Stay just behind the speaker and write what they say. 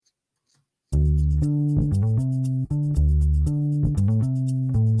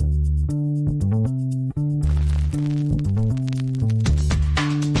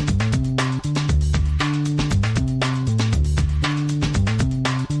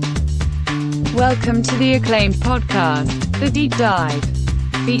Welcome to the acclaimed podcast, The Deep Dive,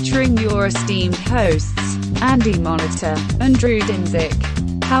 featuring your esteemed hosts, Andy Monitor and Drew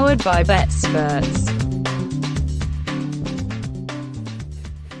Dinzik, powered by BetSperts.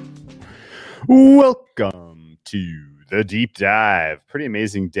 Welcome to The Deep Dive. Pretty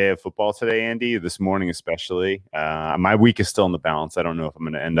amazing day of football today, Andy, this morning especially. My week is still in the balance. I don't know if I'm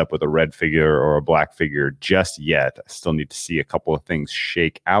going to end up with a red figure or a black figure just yet. I still need to see a couple of things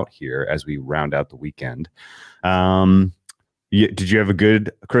shake out here as we round out the weekend. Did you have a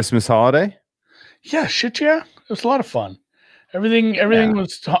good Christmas holiday? Yeah, it was a lot of fun. Everything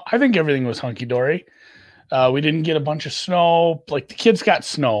was, I think everything was hunky-dory. We didn't get a bunch of snow. Like, the kids got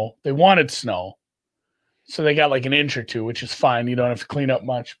snow. They wanted snow. So they got like an inch or two, which is fine. You don't have to clean up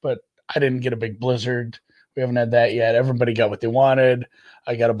much, but I didn't get a big blizzard. We haven't had that yet. Everybody got what they wanted.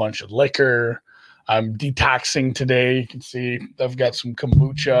 I got a bunch of liquor. I'm detoxing today. You can see I've got some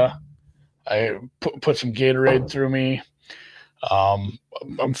kombucha. I put some Gatorade through me.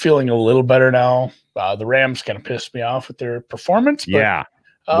 I'm feeling a little better now. The Rams kind of pissed me off with their performance. But, yeah.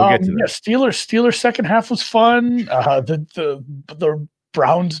 We'll get to that. Steelers second half was fun. The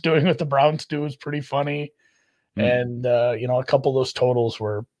Browns doing what the Browns do is pretty funny. And, a couple of those totals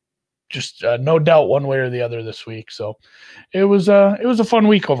were just no doubt one way or the other this week. So it was a fun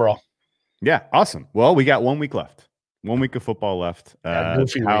week overall. Yeah. Awesome. Well, we got 1 week left, 1 week of football left.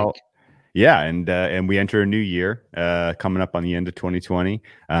 Goofy week. Yeah. And we enter a new year coming up on the end of 2020.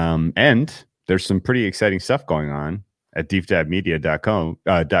 And there's some pretty exciting stuff going on at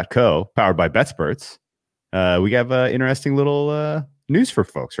deepdivemedia.co, powered by BetSperts. We have interesting little news for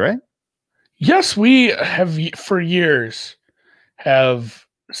folks, right? Yes, we have for years have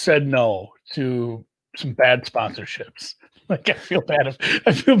said no to some bad sponsorships. Like, I feel bad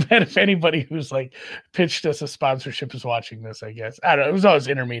if anybody who's like pitched us a sponsorship is watching this, I guess. I don't know. It was always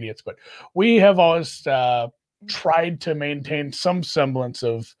intermediates, but we have always tried to maintain some semblance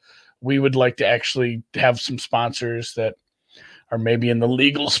of, we would like to actually have some sponsors that are maybe in the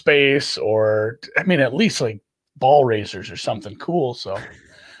legal space, or, I mean, at least like ball raisers or something cool. So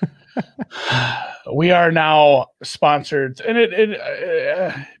we are now sponsored, and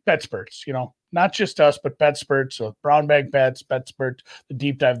BetSperts, not just us, but BetSperts, so Brown Bag Bets, BetSperts, the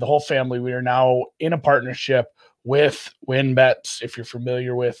Deep Dive, the whole family. We are now in a partnership with WynnBET. If you're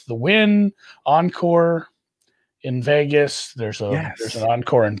familiar with the Wynn Encore in Vegas, there's an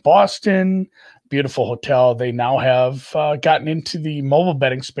Encore in Boston, beautiful hotel. They now have gotten into the mobile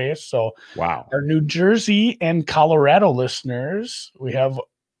betting space. So wow, our New Jersey and Colorado listeners, we have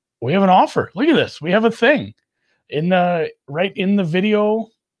an offer. Look at this. We have a thing right in the video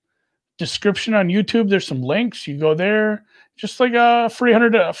description on YouTube. There's some links. You go there, just like a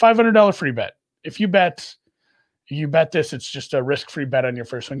 $500 free bet. If you bet this, it's just a risk-free bet on your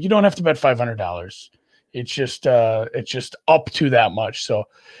first one. You don't have to bet $500. It's just up to that much. So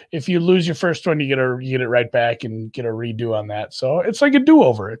if you lose your first one, you get it right back and get a redo on that. So it's like a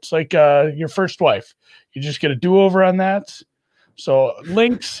do-over. It's like your first wife. You just get a do-over on that. So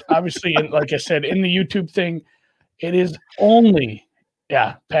links, obviously, like I said, in the YouTube thing, it is only,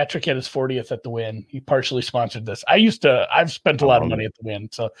 Patrick had his 40th at the Wynn. He partially sponsored this. I've spent a lot of money at the Wynn,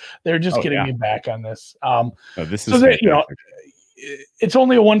 so they're just getting me back on this. This is it's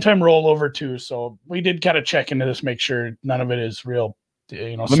only a one-time rollover too. So we did kind of check into this, make sure none of it is real.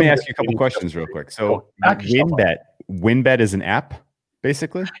 Let me ask you a couple questions real quick. So WynnBET is an app,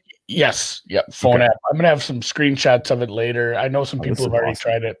 basically? Yes. Yep. Phone app. I'm going to have some screenshots of it later. I know some people have already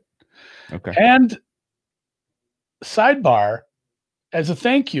tried it. Okay. And sidebar, as a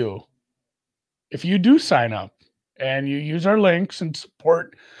thank you, if you do sign up and you use our links and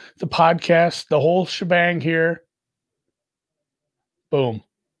support the podcast, the whole shebang here, boom,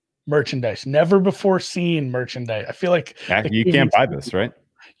 merchandise. Never before seen merchandise. I feel like you can't buy this, right?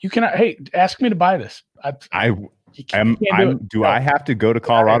 You cannot. Hey, ask me to buy this. Do I have to go to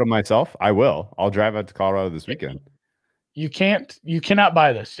Colorado myself? I will. I'll drive out to Colorado this weekend. You cannot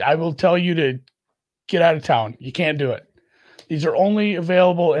buy this. I will tell you to get out of town. You can't do it. These are only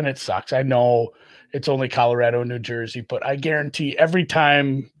available, and it sucks. I know it's only Colorado and New Jersey, but I guarantee every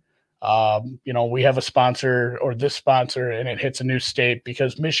time we have a sponsor or this sponsor and it hits a new state,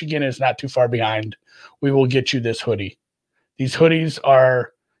 because Michigan is not too far behind, we will get you this hoodie. These hoodies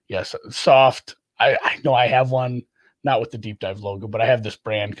are, yes, soft. I know I have one, not with the Deep Dive logo, but I have this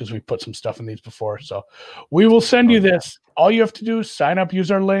brand because we put some stuff in these before. So we will send you this. All you have to do is sign up,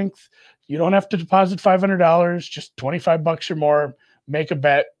 use our link. You don't have to deposit $500, just $25 or more. Make a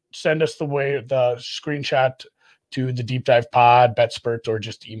bet, send us the screenshot to the Deep Dive Pod, BetSperts, or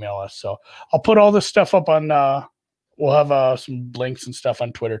just email us. So I'll put all this stuff up on we'll have some links and stuff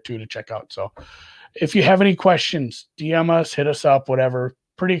on Twitter too to check out. So if you have any questions, DM us, hit us up, whatever.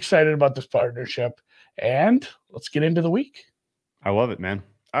 Pretty excited about this partnership. And let's get into the week. I love it, man.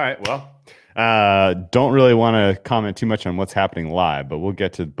 All right. Well, don't really want to comment too much on what's happening live, but we'll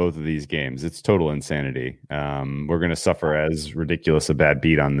get to both of these games. It's total insanity. We're going to suffer as ridiculous a bad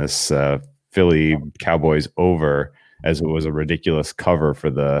beat on this Philly Cowboys over as it was a ridiculous cover for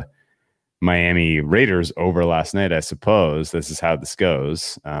the Miami Raiders over last night, I suppose. This is how this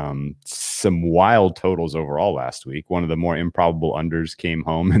goes. Some wild totals overall last week. One of the more improbable unders came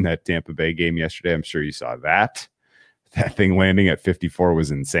home in that Tampa Bay game yesterday. I'm sure you saw that. That thing landing at 54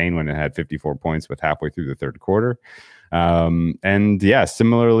 was insane when it had 54 points with halfway through the third quarter. And yeah,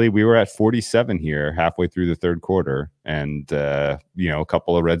 similarly, we were at 47 here halfway through the third quarter. And, a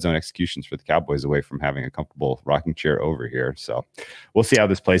couple of red zone executions for the Cowboys away from having a comfortable rocking chair over here. So we'll see how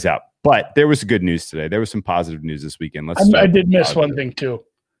this plays out. But there was good news today. There was some positive news this weekend. I did miss one thing too.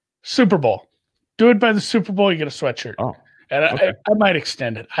 Super Bowl. Do it by the Super Bowl. You get a sweatshirt. Oh, and okay. I might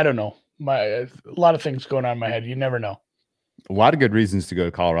extend it. I don't know. A lot of things going on in my head. You never know. A lot of good reasons to go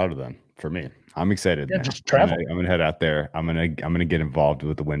to Colorado then for me. I'm excited. Yeah, just travel. I'm gonna head out there. I'm gonna get involved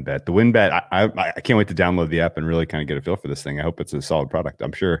with the WinBet. The WinBet. I can't wait to download the app and really kind of get a feel for this thing. I hope it's a solid product.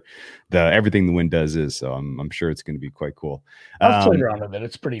 I'm sure everything the Win does is. So I'm sure it's going to be quite cool. I've played around with it.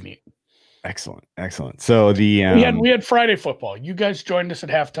 It's pretty neat. Excellent. So the we had Friday football. You guys joined us at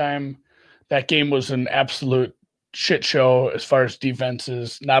halftime. That game was an absolute shit show as far as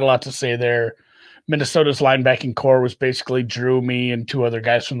defenses. Not a lot to say there. Minnesota's linebacking core was basically Drew, me, and two other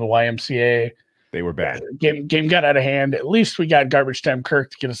guys from the YMCA. They were bad. Game got out of hand. At least we got Garbage Time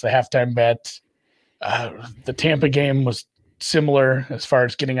Kirk to get us the halftime bet. The Tampa game was similar as far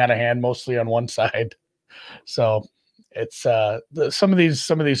as getting out of hand, mostly on one side. So it's some of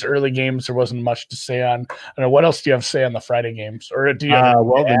these early games there wasn't much to say on. I don't know, what else do you have to say on the Friday games? Or do you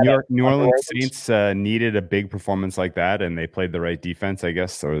the New Orleans Saints needed a big performance like that, and they played the right defense, I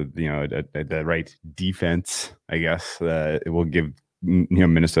guess, or the right defense, I guess. It will give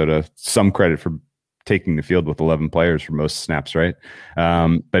Minnesota some credit for taking the field with 11 players for most snaps, right?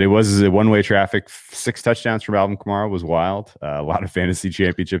 But it was a one-way traffic. 6 touchdowns from Alvin Kamara was wild. A lot of fantasy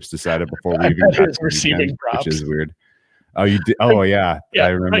championships decided before we even got to receiving props, which is weird. Oh, you did? Oh, yeah. I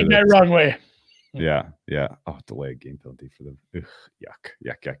remember right that. Wrong way. Yeah. Oh, delayed game penalty for them.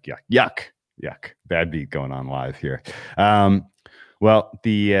 Yuck. Bad beat going on live here. Well,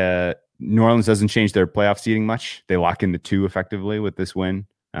 the New Orleans doesn't change their playoff seeding much. They lock into 2 effectively with this win.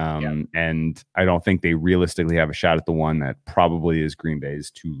 And I don't think they realistically have a shot at the one that probably is Green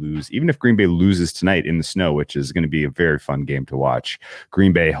Bay's to lose. Even if Green Bay loses tonight in the snow, which is going to be a very fun game to watch,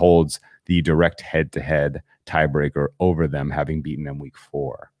 Green Bay holds the direct head-to-head tiebreaker over them, having beaten them week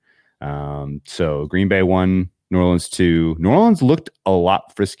 4. So Green Bay 1, New Orleans 2. New Orleans looked a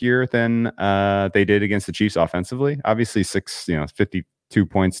lot friskier than they did against the Chiefs offensively. Obviously 52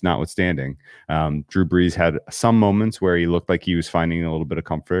 points notwithstanding. Drew Brees had some moments where he looked like he was finding a little bit of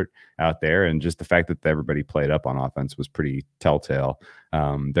comfort out there, and just the fact that everybody played up on offense was pretty telltale.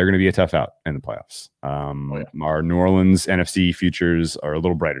 They're going to be a tough out in the playoffs. Our New Orleans NFC futures are a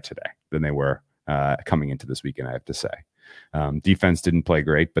little brighter today than they were coming into this weekend, I have to say. Defense didn't play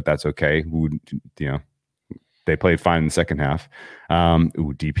great, but that's okay. They played fine in the second half.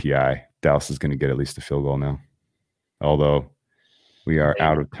 DPI. Dallas is going to get at least a field goal now. Although we are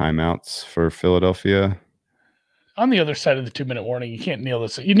out of timeouts for Philadelphia. On the other side of the 2-minute warning, you can't kneel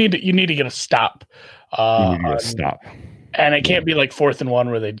this. You need to get a stop. Stop. And it can't be like 4th and 1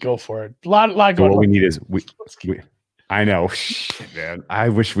 where they'd go for it. A lot going on. What we need is I know, man. I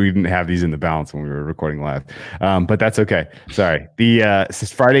wish we didn't have these in the balance when we were recording live, but that's okay. Sorry.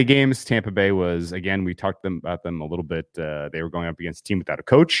 The Friday games, Tampa Bay was, again, we talked about them a little bit. They were going up against a team without a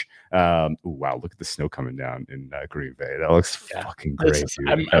coach. Wow, look at the snow coming down in Green Bay. That looks fucking great,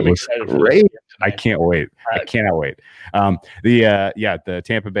 dude. I'm excited. Great. I can't wait. I cannot wait. The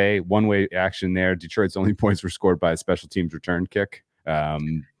Tampa Bay one-way action there. Detroit's only points were scored by a special teams return kick.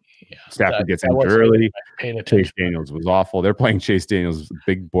 Stafford gets injured early. Chase Daniels was awful. They're playing Chase Daniels,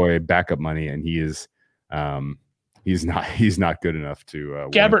 big boy backup money, and he is he's not good enough to.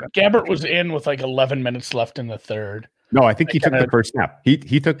 Gabbert was in with like 11 minutes left in the third. No, I think he took the first snap. He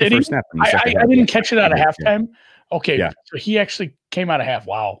took the first snap. I didn't catch it out of halftime. Okay, so he actually came out of half.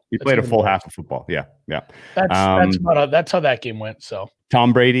 Wow, he played a full half of football. Yeah. That's how that game went. So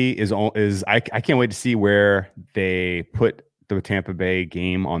Tom Brady is. I can't wait to see where they put the Tampa Bay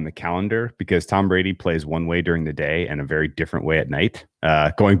game on the calendar because Tom Brady plays one way during the day and a very different way at night.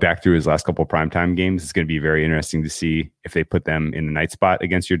 Going back through his last couple of primetime games, it's going to be very interesting to see if they put them in the night spot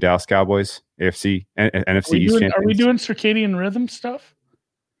against your Dallas Cowboys, NFC East champions. Are we doing circadian rhythm stuff?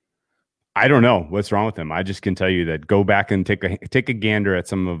 I don't know what's wrong with him. I just can tell you that go back and take a gander at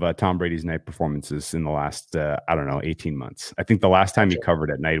some of Tom Brady's night performances in the last 18 months. I think the last time he covered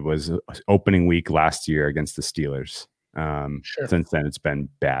at night was opening week last year against the Steelers. Sure. Since then, it's been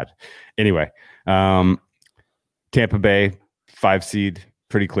bad. Anyway, Tampa Bay 5 seed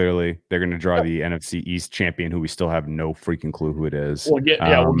pretty clearly. They're going to draw the NFC East champion, who we still have no freaking clue who it is. We'll get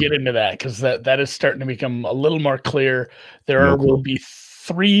into that because that is starting to become a little more clear. Will be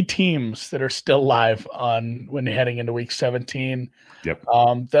 3 teams that are still live when heading into week 17. Yep.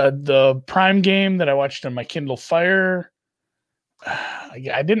 The prime game that I watched on my Kindle Fire,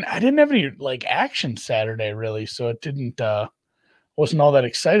 I didn't have any like action Saturday really, so it didn't wasn't all that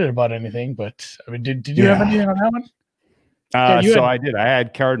excited about anything. But I mean, did you have anything on that one? I did. I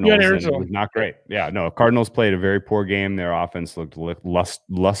had Cardinals. And it was not great. Yeah, no. Cardinals played a very poor game. Their offense looked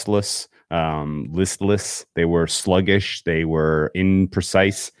listless. They were sluggish. They were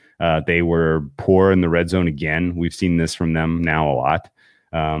imprecise. They were poor in the red zone again. We've seen this from them now a lot.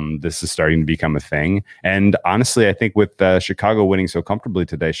 This is starting to become a thing. And honestly, I think with Chicago winning so comfortably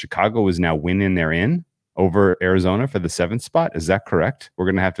today, Chicago is now winning their in over Arizona for the 7th spot. Is that correct? We're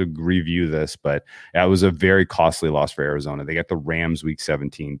going to have to review this, but that was a very costly loss for Arizona. They got the Rams week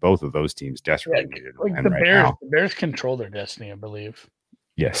 17. Both of those teams desperately needed to win right now. The Bears control their destiny, I believe.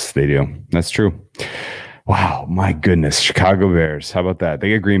 Yes, they do. That's true. Wow, my goodness. Chicago Bears. How about that? They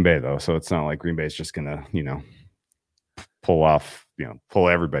get Green Bay, though, so it's not like Green Bay is just going to, pull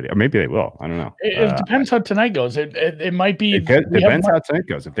everybody. Or maybe they will. I don't know. It depends how tonight goes. It might be. It depends how tonight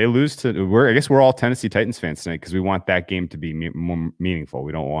goes. If they lose I guess we're all Tennessee Titans fans tonight because we want that game to be more meaningful.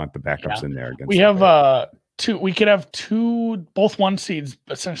 We don't want the backups in there. We have two. We could have both 1 seeds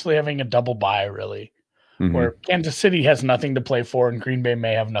essentially having a double bye, really. Mm-hmm. Where Kansas City has nothing to play for and Green Bay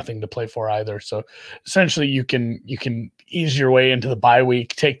may have nothing to play for either. So essentially you can ease your way into the bye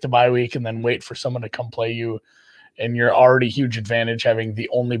week, take the bye week, and then wait for someone to come play you. And you're already huge advantage having the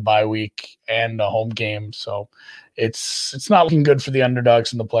only bye week and a home game. So it's not looking good for the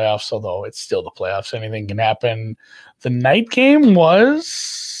underdogs in the playoffs, although it's still the playoffs. Anything can happen. The night game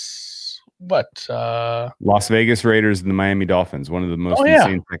was what? Las Vegas Raiders and the Miami Dolphins. One of the most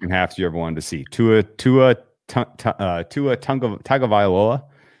insane second halves you ever wanted to see. Tua Tagovailoa.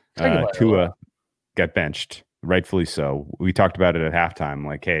 Tua got benched. Rightfully so. We talked about it at halftime.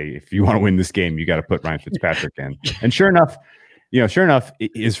 Like, hey, if you want to win this game, you got to put Ryan Fitzpatrick in. And sure enough,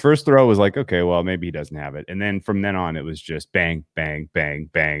 his first throw was like, okay, well, maybe he doesn't have it. And then from then on, it was just bang, bang,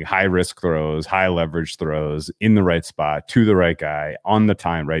 bang, bang, high risk throws, high leverage throws in the right spot to the right guy on the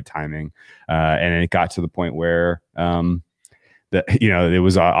right timing. And it got to the point where, it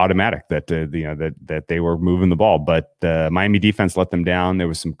was automatic that that they were moving the ball, but the Miami defense let them down. There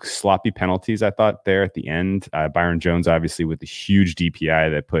was some sloppy penalties, I thought, there at the end. Byron Jones, obviously, with the huge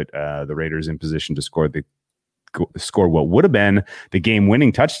DPI that put the Raiders in position to score what would have been the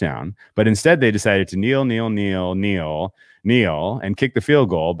game-winning touchdown, but instead they decided to kneel, and kick the field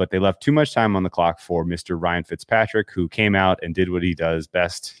goal, but they left too much time on the clock for Mr. Ryan Fitzpatrick, who came out and did what he does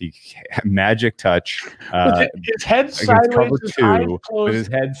best. He magic touch. His head sideways, with his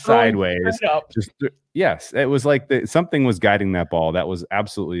head sideways. Yes, it was like something was guiding that ball. That was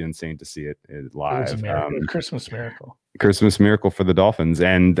absolutely insane to see it live. It was a Christmas miracle. Christmas miracle for the Dolphins,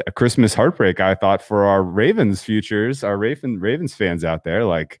 and a Christmas heartbreak, I thought, for our Ravens futures, our Ravens fans out there.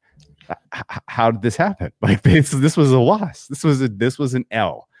 Like, how did this happen? Like, this was a loss. This was an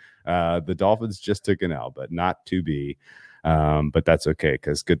L. The Dolphins just took an L, but not to be. But that's okay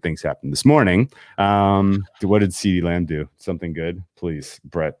because good things happened this morning. What did CeeDee Lamb do? Something good, please,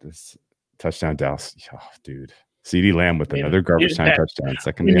 Brett. This touchdown, Dallas. Oh, dude, CeeDee Lamb with another garbage time touchdown,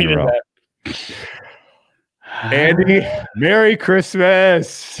 second day in a row. Andy, Merry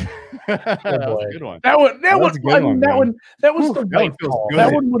Christmas. That was a good one. That was the right call.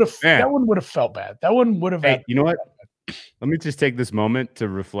 That one would have felt bad. That one would have. Hey, you know what? Let me just take this moment to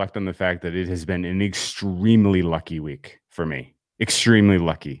reflect on the fact that it has been an extremely lucky week for me. Extremely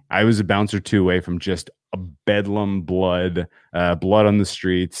lucky. I was a bounce or two away from just a bedlam blood on the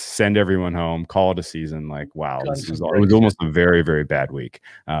streets, send everyone home, call it a season. Like, wow, it was almost a very, very bad week.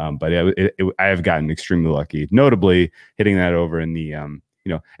 But I have gotten extremely lucky, notably hitting that over in the,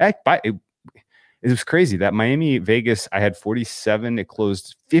 it was crazy that Miami Vegas, I had 47. It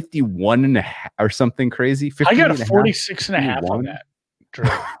closed 51 and a half or something crazy. I got a 46 and a half on that.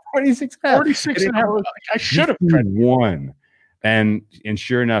 46 and a half. I should have won. And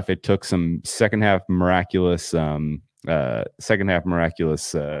sure enough, it took some second half miraculous Ryan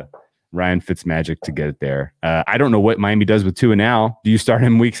Fitzmagic to get it there. I don't know what Miami does with Tua now. Do you start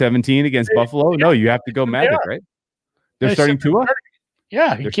him week 17 against Buffalo? No, you have to go Magic, right? They're starting Tua?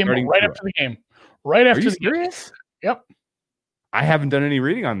 Yeah, he came right after the game. Right after the game. Are you serious? Yep. I haven't done any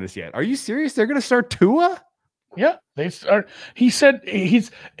reading on this yet. Are you serious? They're going to start Tua? Yeah, they start. He said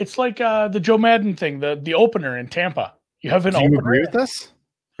it's like the Joe Madden thing, the opener in Tampa. You have an opener. Do you agree with us?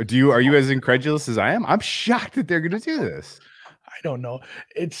 Or are you as incredulous as I am? I'm shocked that they're going to do this. I don't know.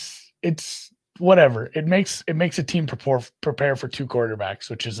 It's whatever. It makes a team prepare for two quarterbacks,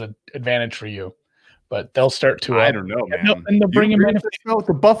 which is an advantage for you. But they'll start to. I don't know, man. And they'll bring him in.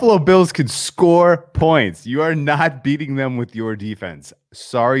 The Buffalo Bills could score points. You are not beating them with your defense.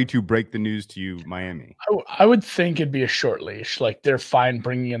 Sorry to break the news to you, Miami. I would think it'd be a short leash. Like they're fine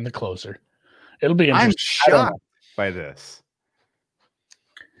bringing in the closer. It'll be interesting. I'm shocked by this.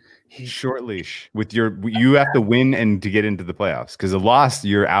 Short leash with you have to win and to get into the playoffs because a loss,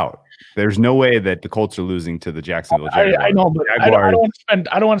 you're out. There's no way that the Colts are losing to the Jacksonville Jaguars. I know, but I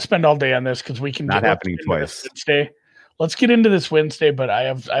don't want to spend all day on this because we can not happening twice. Let's get into this Wednesday, but I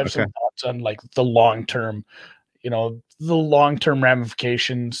have some thoughts on like the long term, the long term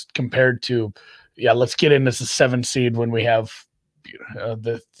ramifications compared to let's get into the 7 seed when we have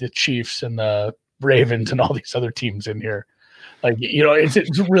the Chiefs and the Ravens and all these other teams in here. Like,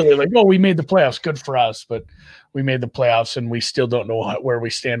 it's really like, we made the playoffs. Good for us. But we made the playoffs and we still don't know where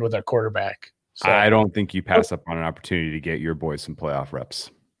we stand with our quarterback. So, I don't think you pass up on an opportunity to get your boys some playoff reps.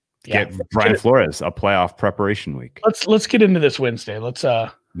 Get Brian Flores a playoff preparation week. Let's get into this Wednesday.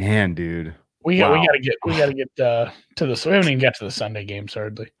 Man, dude. We gotta get to this. We haven't even got to the Sunday games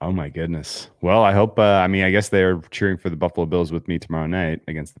hardly. Oh my goodness. Well, I hope. I guess they're cheering for the Buffalo Bills with me tomorrow night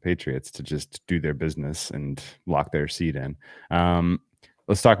against the Patriots to just do their business and lock their seed in.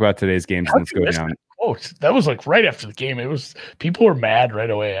 Let's talk about today's games. And let's go down. That was like right after the game. It was people were mad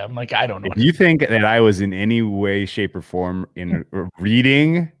right away. I'm like, I don't know. If you think that I was in any way, shape, or form in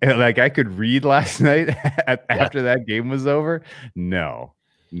reading, like I could read last night after that game was over, No.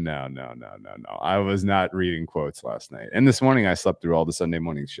 I was not reading quotes last night, and this morning I slept through all the Sunday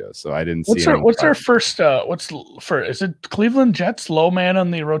morning shows, so I didn't see. What's our first? Is it Cleveland Jets low man on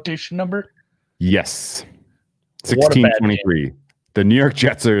the rotation number? Yes, 16-23. The New York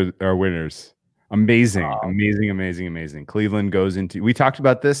Jets are winners. Amazing. Cleveland goes into. We talked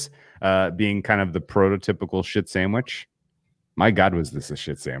about this being kind of the prototypical shit sandwich. My God, was this a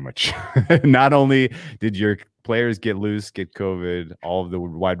shit sandwich? Not only did your players get loose, get COVID, all of the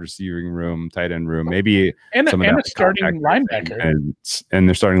wide receiving room, tight end room, maybe and a starting linebacker. And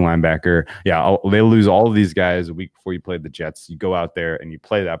their starting linebacker. Yeah, they lose all of these guys a week before you played the Jets. You go out there and you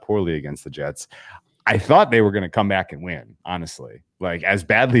play that poorly against the Jets. I thought they were going to come back and win, honestly. Like, as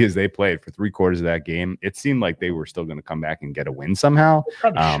badly as they played for 3/4 of that game, it seemed like they were still going to come back and get a win somehow.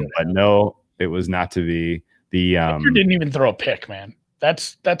 But no, it was not to be. The Baker didn't even throw a pick, man.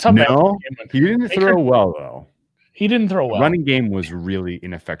 That's how bad. No, he didn't throw well though. He didn't throw well. Running game was really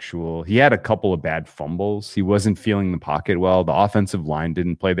ineffectual. He had a couple of bad fumbles. He wasn't feeling the pocket well. The offensive line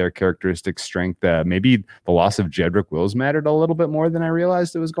didn't play their characteristic strength. Maybe the loss of Jedrick Wills mattered a little bit more than I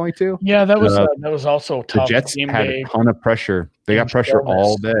realized it was going to. Yeah, that was also tough. The Jets had a ton of pressure. They got pressure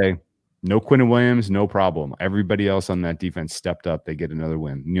all day. No Quinnen Williams, no problem. Everybody else on that defense stepped up. They get another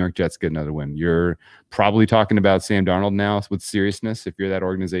win. New York Jets get another win. You're probably talking about Sam Darnold now with seriousness. If you're that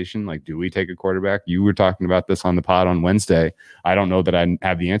organization, like, do we take a quarterback? You were talking about this on the pod on Wednesday. I don't know that I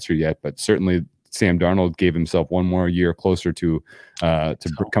have the answer yet, but certainly Sam Darnold gave himself one more year closer to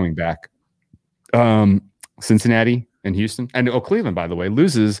coming back. Cincinnati and Houston and Cleveland, by the way,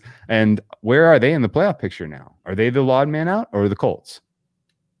 loses. And where are they in the playoff picture now? Are they the odd man out or the Colts?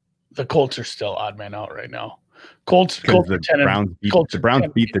 The Colts are still odd man out right now. Colts the Browns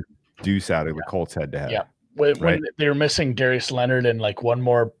beat the deuce out of the Colts head to head. Yeah, when they were missing Darius Leonard and like one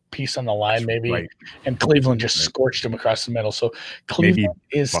more piece on the line, maybe, and Cleveland just scorched him across the middle. So Cleveland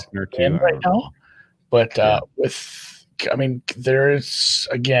is in right now, but there is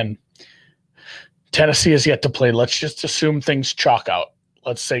again. Tennessee is yet to play. Let's just assume things chalk out.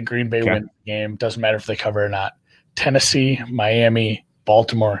 Let's say Green Bay wins the game. Doesn't matter if they cover or not. Tennessee, Miami,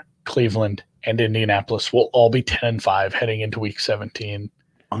 Baltimore, Cleveland, and Indianapolis will all be 10-5 heading into Week 17.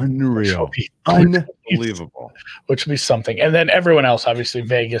 Unreal. Unbelievable. Which would be something. And then everyone else, obviously,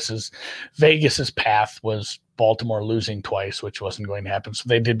 Vegas's path was Baltimore losing twice, which wasn't going to happen. So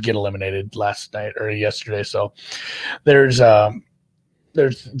they did get eliminated last night or yesterday. So there's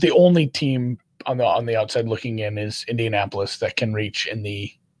the only team on the outside looking in is Indianapolis that can reach in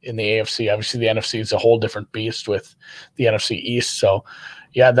the in the AFC. Obviously, the NFC is a whole different beast with the NFC East. So,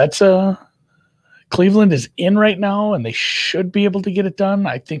 yeah, that's Cleveland is in right now, and they should be able to get it done.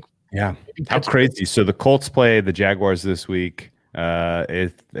 I think. Yeah, how crazy! So the Colts play the Jaguars this week.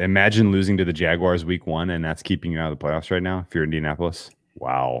 Imagine losing to the Jaguars week 1, and that's keeping you out of the playoffs right now. If you're Indianapolis,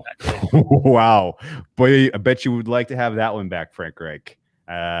 wow, wow, boy, I bet you would like to have that one back, Frank Reich.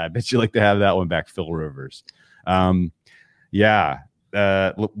 I bet you like to have that one back, Phil Rivers. Yeah.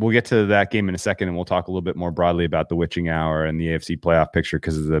 We'll get to that game in a second, and we'll talk a little bit more broadly about the witching hour and the AFC playoff picture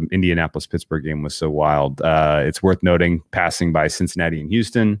because the Indianapolis-Pittsburgh game was so wild. It's worth noting, passing by Cincinnati and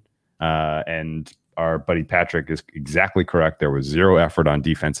Houston, and our buddy Patrick is exactly correct. There was zero effort on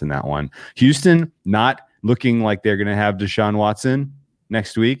defense in that one. Houston not looking like they're going to have Deshaun Watson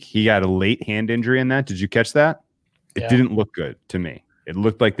next week. He got a late hand injury in that. Did you catch that? It didn't look good to me. It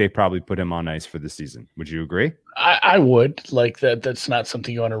looked like they probably put him on ice for the season. Would you agree? I would like that. That's not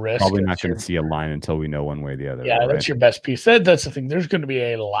something you want to risk. Probably not going to see a line until we know one way or the other. Yeah, right? That's your best piece. That's the thing. There's going to be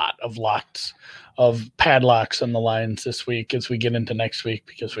a lot of padlocks on the lines this week as we get into next week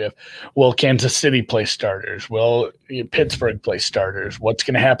because we have, Kansas City play starters. Pittsburgh play starters. What's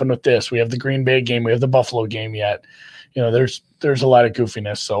going to happen with this? We have the Green Bay game. We have the Buffalo game yet. There's a lot of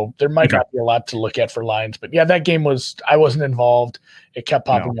goofiness, so there might not be a lot to look at for lines. But yeah, that game I wasn't involved. It kept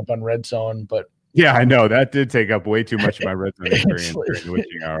popping up on Red Zone, but yeah, I know that did take up way too much of my Red Zone experience during the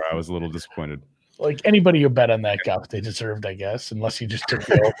witching hour. I was a little disappointed. Like anybody who bet on that got what they deserved, I guess, unless you just took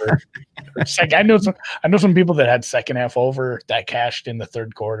the over. I know some people that had second half over that cashed in the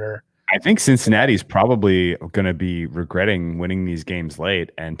third quarter. I think Cincinnati's probably going to be regretting winning these games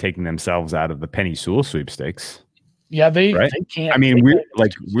late and taking themselves out of the Penny Sewell sweepstakes. Yeah, they can't. I mean,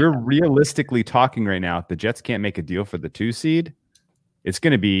 we're realistically talking right now. If the Jets can't make a deal for the 2 seed, it's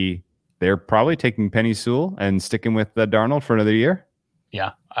going to be they're probably taking Penny Sewell and sticking with Darnold for another year.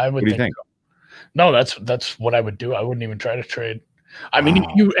 Yeah, I would. What do you think? So. No, that's what I would do. I wouldn't even try to trade. I mean,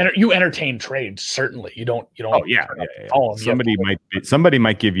 you entertain trades certainly. You don't. Oh yeah. Somebody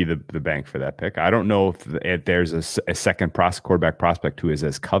might give you the bank for that pick. I don't know if there's a second quarterback prospect who is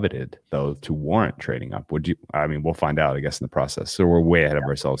as coveted though to warrant trading up. Would you? I mean, we'll find out, I guess, in the process. So we're way ahead of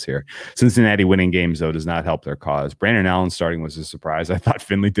ourselves here. Cincinnati winning games though does not help their cause. Brandon Allen starting was a surprise. I thought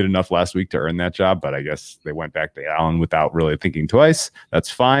Finley did enough last week to earn that job, but I guess they went back to Allen without really thinking twice.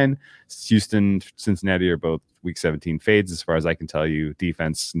 That's fine. Houston, Cincinnati are both Week 17 fades, as far as I can tell you.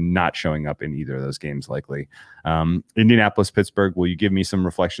 Defense not showing up in either of those games, likely. Indianapolis, Pittsburgh. Will you give me some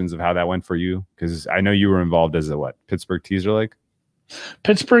reflections of how that went for you? Because I know you were involved as a Pittsburgh teaser leg.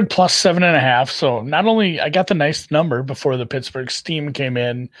 Pittsburgh plus 7.5. So not only I got the nice number before the Pittsburgh steam came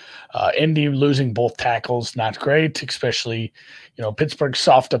in, Indy losing both tackles, not great, especially, Pittsburgh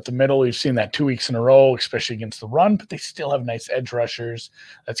soft up the middle. We've seen that 2 weeks in a row, especially against the run, but they still have nice edge rushers.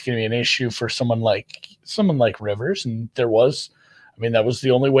 That's going to be an issue for someone like Rivers. And that was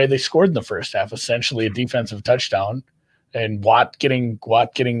the only way they scored in the first half, essentially a defensive touchdown. And Watt getting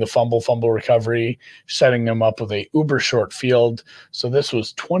the fumble recovery, setting them up with a uber short field. So this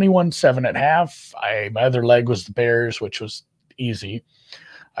was 21-7 at half. My other leg was the Bears, which was easy.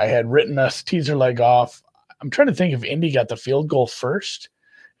 I had written a teaser leg off. I'm trying to think if Indy got the field goal first.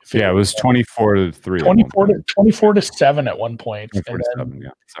 It was 24-3. 24-7 at one point. 24-7, yeah.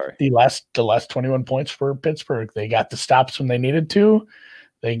 Sorry. The last 21 points for Pittsburgh. They got the stops when they needed to.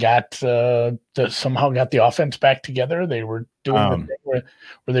 They got somehow got the offense back together. They were doing the thing where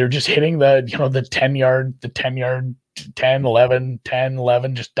they were just hitting the 10-yard, 10, 11, 10,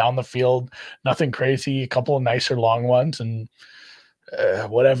 11, just down the field. Nothing crazy. A couple of nicer long ones and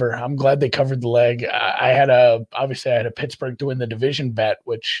whatever. I'm glad they covered the leg. I had a Pittsburgh to win the division bet,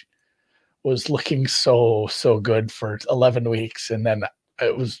 which was looking so good for 11 weeks, and then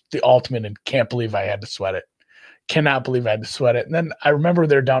it was the ultimate. And can't believe I had to sweat it. Cannot believe I had to sweat it. And then I remember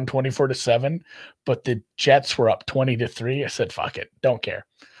they're down 24-7, but the Jets were up 20-3. I said, fuck it. Don't care.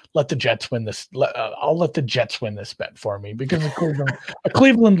 Let the Jets win this. I'll let the Jets win this bet for me because a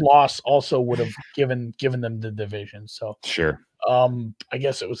Cleveland loss also would have given them the division. So sure. I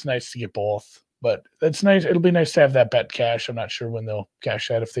guess it was nice to get both, but that's nice. It'll be nice to have that bet cash. I'm not sure when they'll cash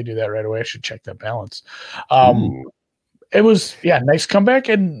that. If they do that right away, I should check that balance. It was, nice comeback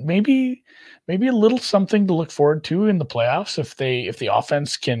and maybe a little something to look forward to in the playoffs. If the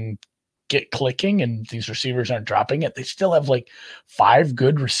offense can get clicking and these receivers aren't dropping it, they still have like 5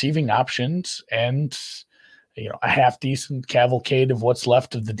 good receiving options and a half decent cavalcade of what's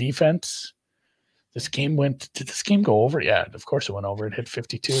left of the defense. Did this game go over? Yeah, of course it went over. It hit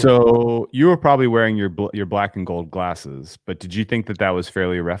 52. So you were probably wearing your black and gold glasses, but did you think that was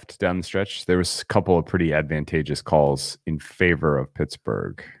fairly reffed down the stretch? There was a couple of pretty advantageous calls in favor of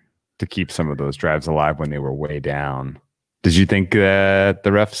Pittsburgh to keep some of those drives alive when they were way down. Did you think that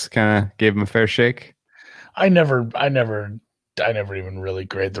the refs kind of gave them a fair shake? I never even really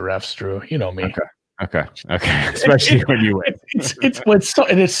grade the refs, Drew. You know me. Okay. Especially when you win.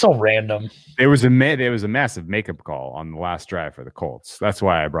 It's so random. There was a massive makeup call on the last drive for the Colts. That's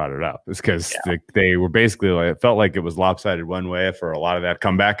why I brought it up. It's because they were basically like, it felt like it was lopsided one way for a lot of that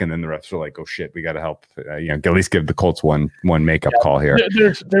comeback, and then the refs were like, "Oh shit, we got to help." At least give the Colts one makeup call here.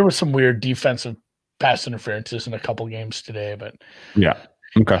 There was some weird defensive pass interferences in a couple games today, but yeah.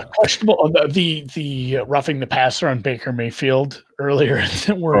 Okay. Questionable. The roughing the passer on Baker Mayfield earlier.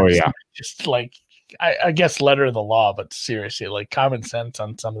 Just like I guess letter of the law, but seriously, like common sense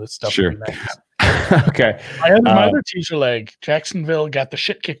on some of this stuff. Sure. Okay. My other teaser leg, Jacksonville got the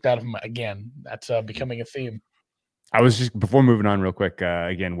shit kicked out of him again. That's becoming a theme. I was just, before moving on real quick,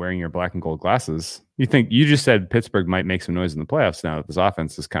 again, wearing your black and gold glasses, you just said Pittsburgh might make some noise in the playoffs now that this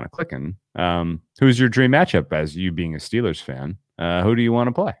offense is kind of clicking. Who's your dream matchup as you being a Steelers fan? Who do you want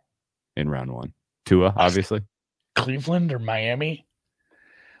to play in round one? Tua, obviously. Cleveland or Miami?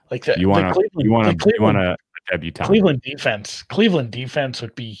 Like that. You want a debutant. Cleveland defense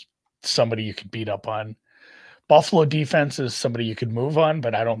would be somebody you could beat up on. Buffalo defense is somebody you could move on,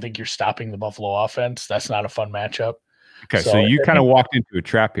 but I don't think you're stopping the Buffalo offense. That's not a fun matchup. Okay, so you kind of walked into a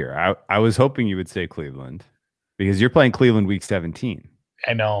trap here. I was hoping you would say Cleveland because you're playing Cleveland week 17.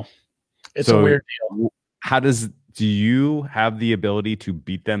 I know. It's a weird deal. Do you have the ability to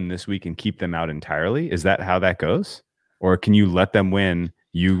beat them this week and keep them out entirely? Is that how that goes? Or can you let them win?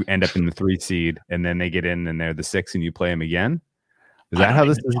 You end up in the 3 seed and then they get in and they're the 6 and you play them again? Is that how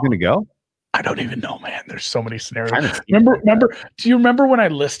this is going to go? I don't even know, man. There's so many scenarios. Remember? Do you remember when I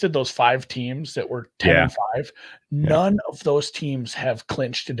listed those 5 teams that were 10 and 5? None of those teams have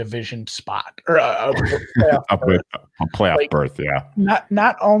clinched a division spot or a playoff berth. Yeah.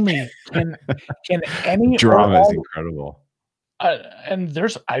 Not only can any drama is incredible, and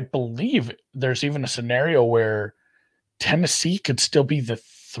I believe there's even a scenario where Tennessee could still be the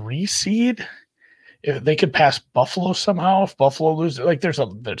 3 seed. If they could pass Buffalo somehow, if Buffalo loses, that's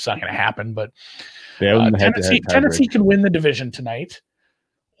not going to happen. But Tennessee could win the division tonight,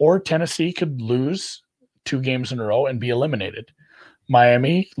 or Tennessee could lose 2 games in a row and be eliminated.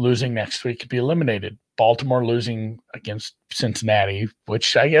 Miami losing next week could be eliminated. Baltimore losing against Cincinnati,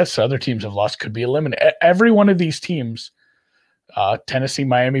 which I guess other teams have lost, could be eliminated. Every one of these teams, Tennessee,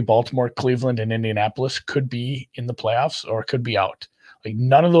 Miami, Baltimore, Cleveland, and Indianapolis, could be in the playoffs or could be out. Like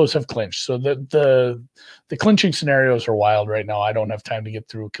none of those have clinched. So the clinching scenarios are wild right now. I don't have time to get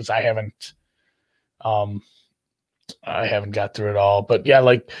through because I haven't got through it all. But yeah,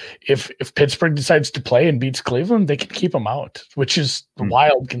 like if Pittsburgh decides to play and beats Cleveland, they can keep them out, which is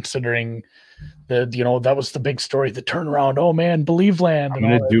wild considering that was the big story, the turnaround. Oh man, believe land. I'm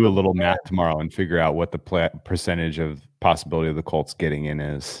going to do a little math tomorrow and figure out what the percentage of possibility of the Colts getting in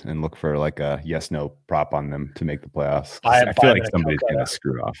is and look for like a yes/no prop on them to make the playoffs. I feel like somebody's going to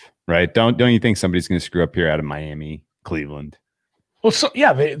screw off, right? Don't you think somebody's going to screw up here out of Miami, Cleveland? Well, so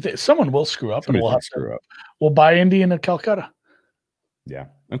yeah, someone will screw up, and we'll buy Indy and Calcutta. Yeah.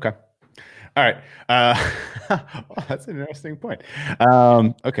 Okay. All right. That's an interesting point.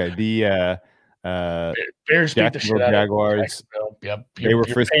 Okay. The Bears beat the shit out Jaguars. Yep. They were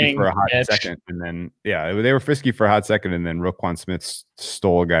frisky for a hot second, and then they were frisky for a hot second, and then Roquan Smith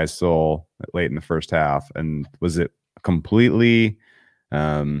stole a guy's soul late in the first half. And was it completely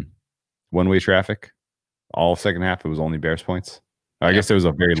one-way traffic? All second half, it was only Bears points. I guess there was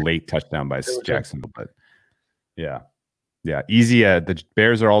a very late touchdown by Jacksonville, but yeah, easy. The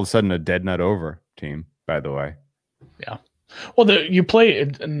Bears are all of a sudden a dead nut over team. By the way, yeah. Well, you play,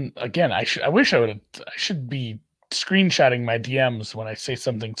 and again, I should be screenshotting my DMs when I say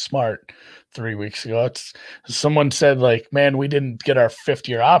something smart 3 weeks ago. Someone said like, man, we didn't get our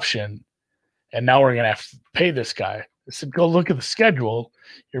 5th-year option, and now we're gonna have to pay this guy. I said, go look at the schedule.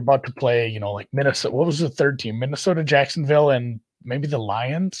 You're about to play, like Minnesota. What was the third team? Minnesota, Jacksonville, and maybe the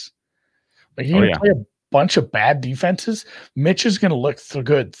Lions. Like you're gonna play a bunch of bad defenses. Mitch is gonna look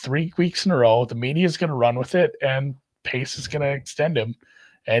good 3 weeks in a row. The media is gonna run with it, and pace is going to extend him,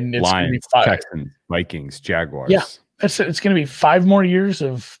 and it's Lions, going to be 5. Texans, Vikings, Jaguars. Yeah, it's going to be 5 more years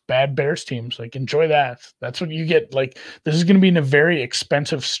of bad Bears teams. Like, enjoy that. That's what you get. Like, this is going to be in a very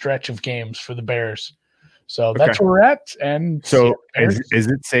expensive stretch of games for the Bears. So that's where we're at. And so, is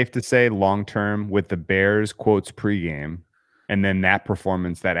it safe to say long term with the Bears quotes pregame, and then that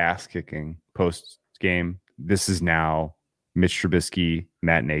performance, that ass kicking post game, this is now Mitch Trubisky,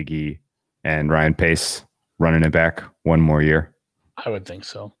 Matt Nagy, and Ryan Pace running it back one more year? I would think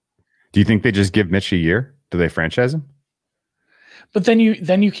so. Do you think they just give Mitch a year? Do they franchise him? But then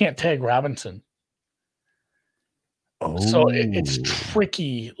you can't tag Robinson. Oh. So it's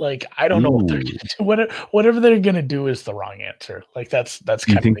tricky. Like, I don't know what they're gonna do. Whatever they're gonna do is the wrong answer. Like that's. Do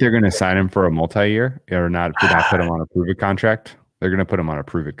you think they're gonna sign him for a multi-year or not? Not put him on a prove-it contract. They're gonna put him on a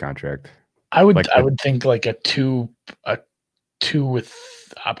prove-it contract. I would think like a two with.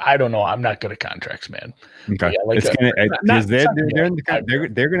 I don't know. I'm not good at contracts, man. Okay, they're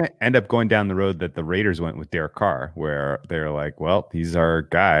gonna end up going down the road that the Raiders went with Derek Carr, where they're like, well, he's our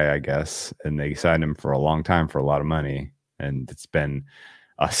guy, I guess, and they signed him for a long time for a lot of money, and it's been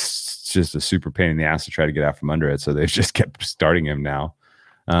just a super pain in the ass to try to get out from under it. So they've just kept starting him now.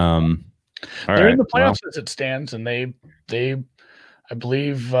 They're in the playoffs as it stands, and they I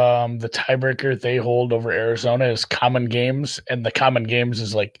believe the tiebreaker they hold over Arizona is common games, and the common games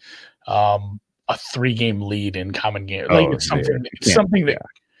is like a 3-game lead in common game. Like it's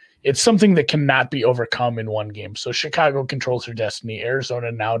something that cannot be overcome in one game. So Chicago controls their destiny. Arizona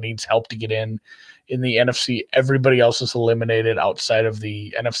now needs help to get in the NFC. Everybody else is eliminated outside of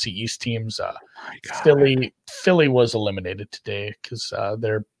the NFC East teams. Philly was eliminated today because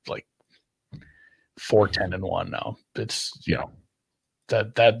they're like 4-10-1 now. It's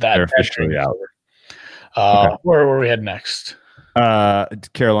they're officially out. Okay. Where were we head next?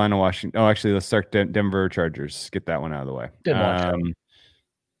 Carolina, Washington. Oh, actually, let's start Denver Chargers. Get that one out of the way.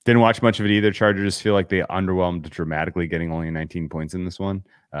 Didn't watch much of it either. Chargers feel like they underwhelmed dramatically, getting only 19 points in this one.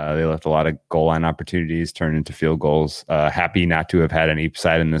 They left a lot of goal line opportunities turned into field goals. Happy not to have had any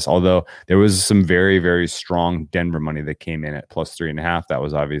side in this, although there was some very, very strong Denver money that came in at +3.5. That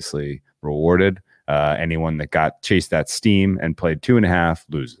was obviously rewarded. Anyone that chased that steam and played 2.5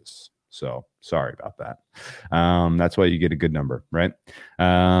 loses. So sorry about that. That's why you get a good number, right?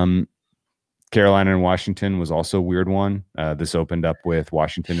 Carolina and Washington was also a weird one. This opened up with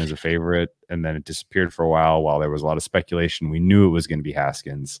Washington as a favorite, and then it disappeared for a while there was a lot of speculation. We knew it was going to be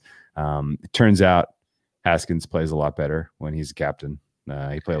Haskins. It turns out Haskins plays a lot better when he's a captain.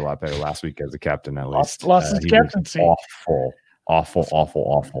 He played a lot better last week as a captain, at least. Lost his captaincy.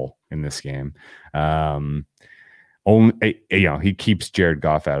 Awful in this game. He keeps Jared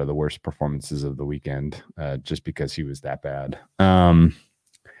Goff out of the worst performances of the weekend just because he was that bad.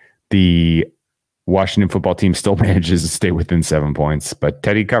 The Washington football team still manages to stay within 7 points, but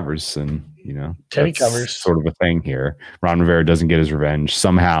Teddy covers, and Teddy covers sort of a thing here. Ron Rivera doesn't get his revenge.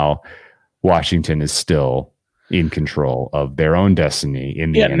 Somehow Washington is still in control of their own destiny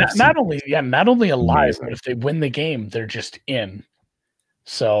in the NFC. Not only alive, but if they win the game, they're just in.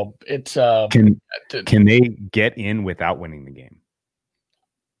 So it's can they get in without winning the game?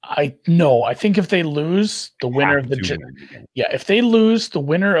 I think if they lose, the winner of if they lose, the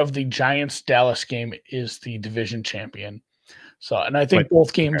winner of the Giants Dallas game is the division champion. So, and I think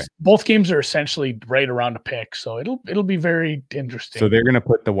both games are essentially right around a pick. So it'll be very interesting. So they're going to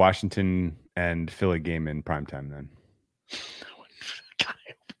put the Washington and Philly game in primetime then. God,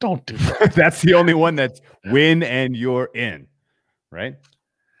 don't do that. That's the only one that's win and you're in, right?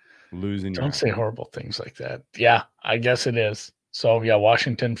 Losing. Don't say horrible things like that. Yeah, I guess it is. So yeah,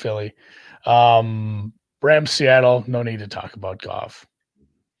 Washington, Philly, Rams, Seattle. No need to talk about Goff.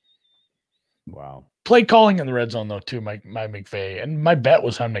 Wow. Play calling in the red zone though too. My McVay, and my bet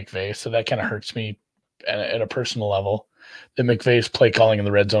was on McVay, so that kind of hurts me at a personal level. That McVay's play calling in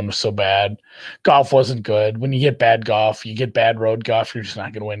the red zone was so bad. Goff wasn't good. When you get bad Goff, you get bad road Goff, you're just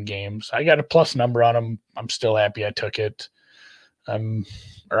not going to win games. I got a plus number on him. I'm still happy I took it. I'm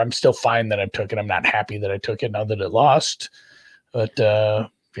still fine that I took it. I'm not happy that I took it now that it lost. But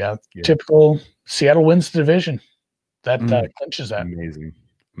typical Seattle wins the division. That clinches that.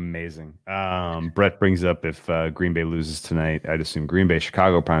 Amazing. Brett brings up if Green Bay loses tonight, I'd assume Green Bay,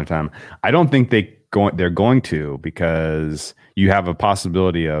 Chicago primetime. I don't think they're going to, because you have a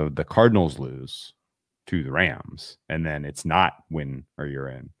possibility of the Cardinals lose to the Rams, and then it's not win or you're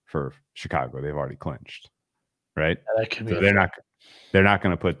in for Chicago. They've already clinched, right? Yeah, that could be. So they're not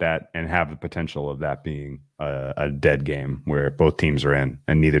going to put that and have the potential of that being a dead game where both teams are in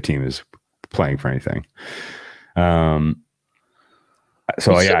and neither team is playing for anything. I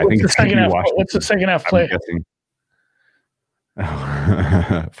think it's second half. What's the second half play?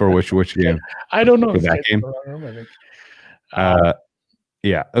 For which game? I don't know. For that game?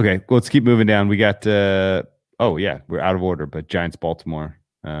 Yeah. Okay. Well, let's keep moving down. We got. We're out of order, but Giants Baltimore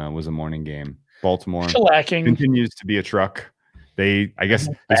was a morning game. Baltimore continues to be a truck. I guess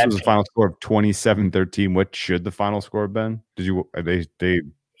this was a final score of 27-13. What should the final score have been? Did you? They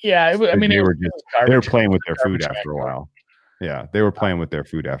Yeah, I mean, they were playing with their food after a while. Yeah, they were playing with their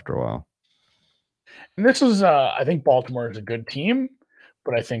food after a while. And this was, I think Baltimore is a good team,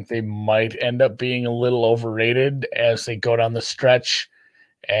 but I think they might end up being a little overrated as they go down the stretch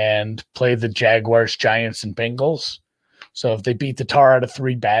and play the Jaguars, Giants, and Bengals. So if they beat the tar out of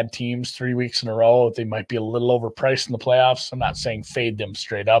 3 bad teams 3 weeks in a row, they might be a little overpriced in the playoffs. I'm not saying fade them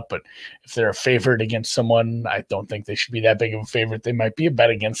straight up, but if they're a favorite against someone, I don't think they should be that big of a favorite. They might be a bet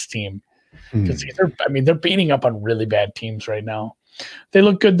against team because they're beating up on really bad teams right now. They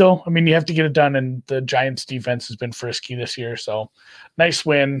look good though. I mean, you have to get it done, and the Giants defense has been frisky this year. So nice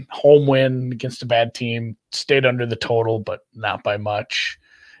win, home win against a bad team. Stayed under the total, but not by much.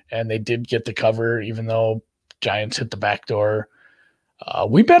 And they did get the cover, even though Giants hit the back door.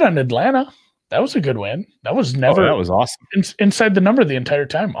 We bet on Atlanta. That was a good win. That was never. That was awesome. Inside the number the entire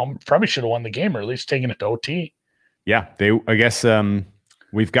time. Probably should have won the game, or at least taken it to OT. Yeah, I guess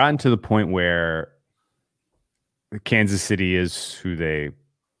we've gotten to the point where Kansas City is who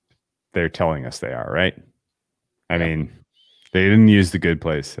they're telling us they are, right? I mean, they didn't use the good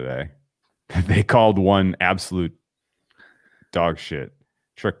plays today. They called one absolute dog shit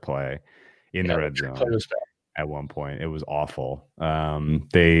trick play in the red zone at one point. It was awful.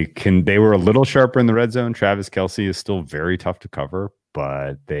 They were a little sharper in the red zone. Travis Kelce is still very tough to cover,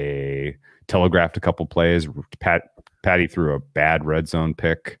 but they telegraphed a couple plays. Patty threw a bad red zone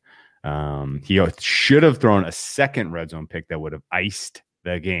pick. He should have thrown a second red zone pick that would have iced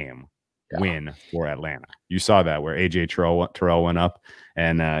the game win for Atlanta. You saw that where AJ Terrell went up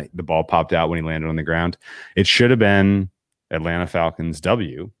and the ball popped out when he landed on the ground. It should have been Atlanta Falcons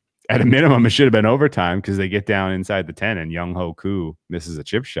W. At a minimum, it should have been overtime because they get down inside the 10 and Young Ho Koo misses a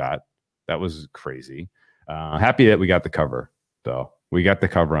chip shot. That was crazy. Happy that we got the cover, though. We got the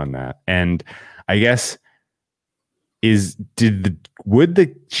cover on that. And I guess would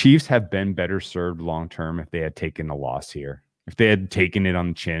the Chiefs have been better served long term if they had taken a loss here? If they had taken it on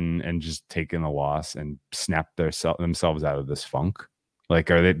the chin and just taken a loss and snapped themselves out of this funk? Like,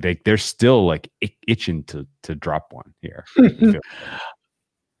 are they're still like itching to drop one here?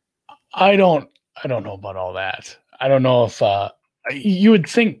 I don't know about all that. I don't know if you would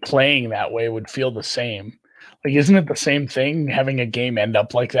think playing that way would feel the same. Like, isn't it the same thing having a game end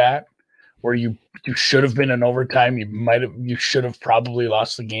up like that, where you should have been in overtime, you should have probably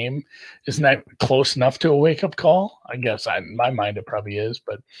lost the game? Isn't that close enough to a wake up call? I guess in my mind it probably is,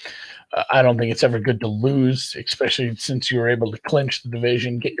 but I don't think it's ever good to lose, especially since you were able to clinch the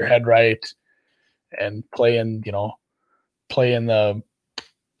division, get your head right, and play into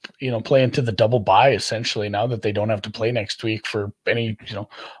the double bye essentially. Now that they don't have to play next week for any,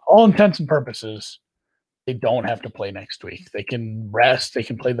 all intents and purposes. They don't have to play next week. They can rest. They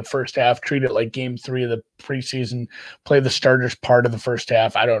can play the first half, treat it like game 3 of the preseason, play the starters part of the first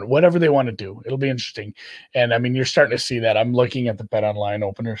half. I don't know, whatever they want to do. It'll be interesting. And I mean, you're starting to see that. I'm looking at the Bet Online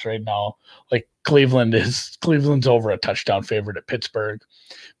openers right now. Like Cleveland's over a touchdown favorite at Pittsburgh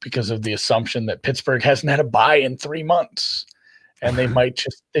because of the assumption that Pittsburgh hasn't had a bye in 3 months. And they might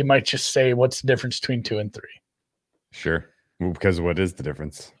just say, what's the difference between 2 and 3? Sure. Well, because what is the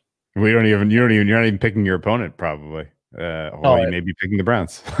difference? You're not even picking your opponent, probably. You may be picking the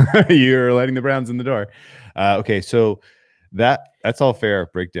Browns. You're letting the Browns in the door. Okay, so that's all fair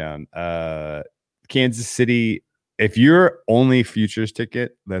breakdown. Kansas City, if your only futures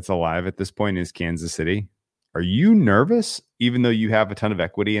ticket that's alive at this point is Kansas City, are you nervous, even though you have a ton of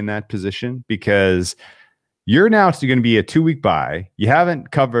equity in that position? Because you're now going to be a 2-week bye. You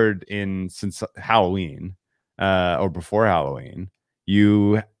haven't covered since Halloween or before Halloween.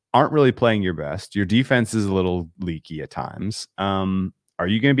 You aren't really playing your best. Your defense is a little leaky at times. Are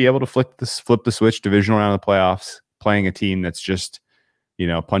you going to be able to flip the switch divisional round of the playoffs, playing a team that's just,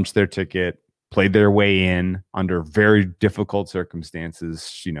 punched their ticket, played their way in under very difficult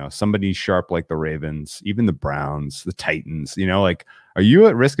circumstances? Somebody sharp like the Ravens, even the Browns, the Titans. Are you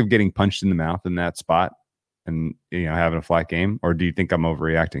at risk of getting punched in the mouth in that spot and having a flat game, or do you think I'm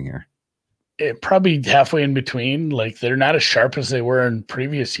overreacting here? It probably halfway in between. Like, they're not as sharp as they were in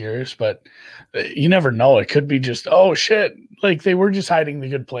previous years, but you never know. It could be just, oh shit, like they were just hiding the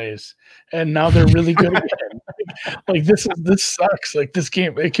good plays and now they're really good again. Like this sucks. Like this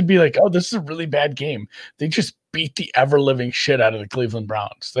game, it could be like, oh, this is a really bad game. They just beat the ever living shit out of the Cleveland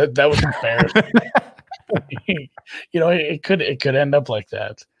Browns. That was embarrassing. It could end up like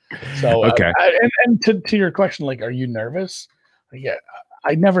that. So okay. And to your question, like, are you nervous? Yeah.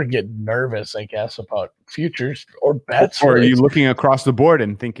 I never get nervous, I guess, about futures or bets. Or are you looking across the board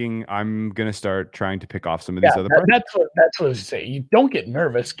and thinking, I'm going to start trying to pick off some of these other players? That's what I say. You don't get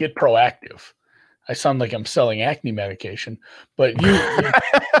nervous, get proactive. I sound like I'm selling acne medication, but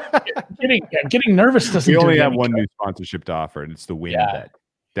getting nervous doesn't. We only do have any one good. new sponsorship to offer, and it's the Yeah. WinBet.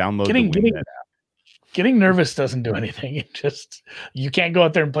 Download Getting- the WinBet app. Getting nervous doesn't do anything. You can't go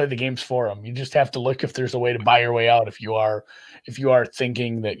out there and play the games for them. You just have to look if there's a way to buy your way out if you are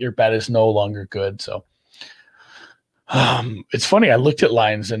thinking that your bet is no longer good. So it's funny. I looked at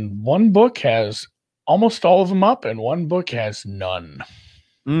lines, and one book has almost all of them up, and one book has none.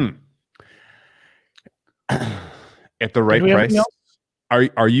 At the right Do we have price. anything else?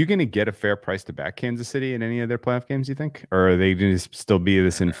 Are you going to get a fair price to back Kansas City in any of their playoff games, you think? Or are they going to still be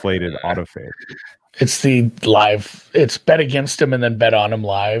this inflated auto fade? It's the live. It's bet against them and then bet on them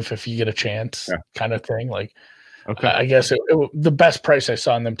live if you get a chance, kind of thing. Like, Okay. I guess the best price I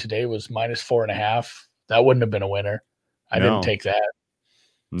saw on them today was -4.5. That wouldn't have been a winner. I didn't take that.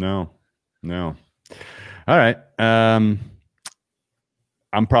 No. All right.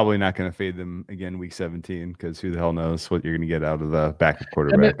 I'm probably not going to fade them again week 17 because who the hell knows what you're going to get out of the backup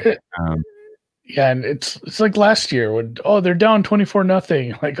quarterback. Yeah, and it's like last year when they're down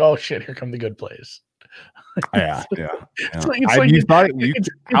 24-0. Like, oh shit, here come the good plays. Yeah. It's like how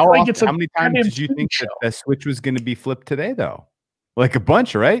many times did you think that the switch was going to be flipped today, though? Like a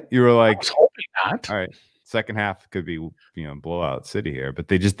bunch, right? You were like, I was hoping not. All right, second half could be blowout city here, but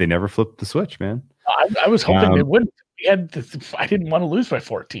they never flipped the switch, man. I was hoping they wouldn't. I didn't want to lose by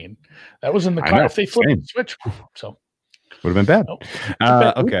 14. That was in the car. If they flipped the switch, so would have been bad. Nope.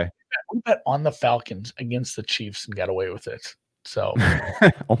 Okay. We bet on the Falcons against the Chiefs and got away with it. So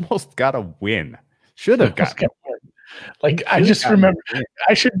almost got a win. Should have got. Like I just remember,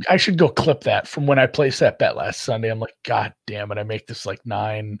 I should go clip that from when I placed that bet last Sunday. I'm like, God damn it! I make this like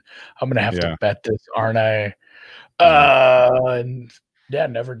 9. I'm gonna have to bet this, aren't I? And yeah,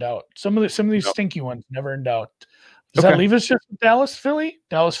 never doubt. Some of these stinky ones, never in doubt. Does that leave us just with Dallas, Philly?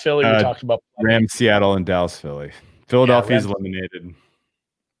 Dallas, Philly. We talked about Rams, Seattle, and Dallas, Philly. Philadelphia's eliminated.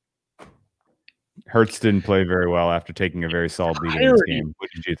 Hurts didn't play very well after taking a very solid lead in this game. What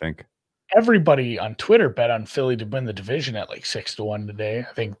did you think? Everybody on Twitter bet on Philly to win the division at like 6-1 today.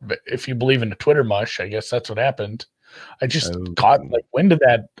 I think if you believe in the Twitter mush, I guess that's what happened. I just caught like wind of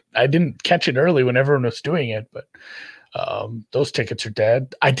that. I didn't catch it early when everyone was doing it, but those tickets are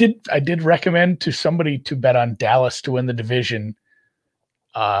dead. I did recommend to somebody to bet on Dallas to win the division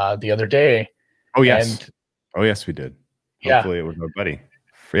the other day. Oh yes. Yes, we did. Hopefully it was my buddy.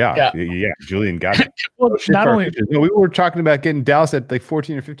 Yeah. Julian got it. Well, not only we were talking about getting Dallas at like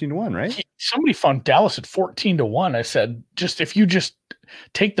 14 or 15-1, right? Somebody found Dallas at 14-1. I said, if you just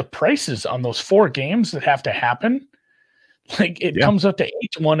take the prices on those 4 games that have to happen, like it comes up to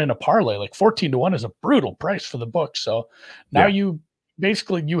 8-1 in a parlay. Like 14-1 is a brutal price for the book. So now you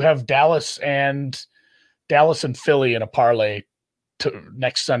have Dallas and Philly in a parlay to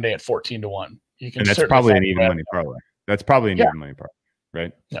next Sunday at 14-1. You can, and that's probably an even money parlay. That's probably an even money parlay.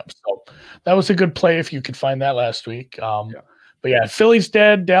 Right. Yeah. So that was a good play if you could find that last week. But yeah, Philly's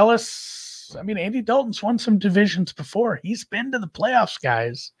dead. Dallas. I mean, Andy Dalton's won some divisions before. He's been to the playoffs,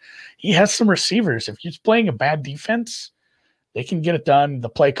 guys. He has some receivers. If he's playing a bad defense, they can get it done. The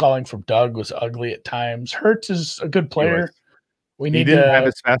play calling from Doug was ugly at times. Hurts is a good player. He didn't have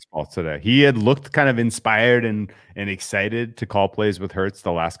his fastball today. He had looked kind of inspired and excited to call plays with Hurts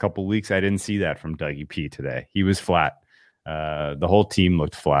the last couple of weeks. I didn't see that from Dougie P today. He was flat. The whole team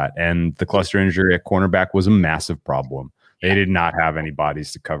looked flat, and the cluster injury at cornerback was a massive problem. They did not have any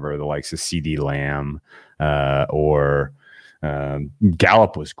bodies to cover the likes of CeeDee Lamb or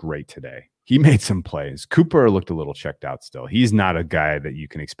Gallup was great today. He made some plays. Cooper looked a little checked out still. He's not a guy that you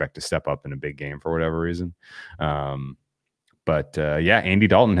can expect to step up in a big game for whatever reason. But Andy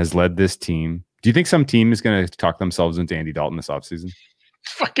Dalton has led this team. Do you think some team is going to talk themselves into Andy Dalton this offseason?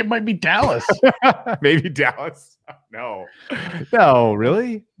 Fuck, it might be Dallas. Maybe Dallas. No,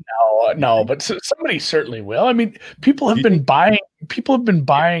 really? No, but somebody certainly will. I mean, people have been buying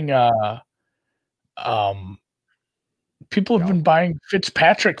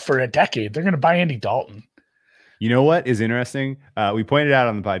Fitzpatrick for a decade. They're going to buy Andy Dalton. You know what is interesting? We pointed out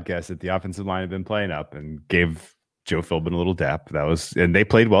on the podcast that the offensive line had been playing up and gave Joe Philbin a little dap. And they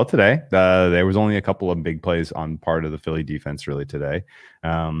played well today. There was only a couple of big plays on part of the Philly defense really today.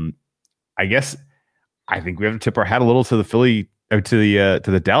 I think we have to tip our hat a little to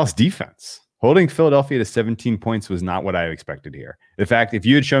the Dallas defense. Holding Philadelphia to 17 points was not what I expected here. In fact, if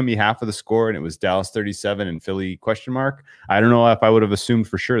you had shown me half of the score and it was Dallas 37 and Philly ? I don't know if I would have assumed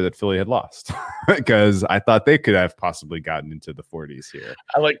for sure that Philly had lost because I thought they could have possibly gotten into the 40s here.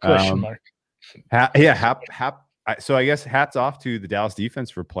 I like question mark. I So I guess hats off to the Dallas defense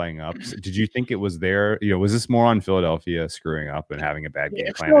for playing up. Did you think it was there? Was this more on Philadelphia screwing up and having a bad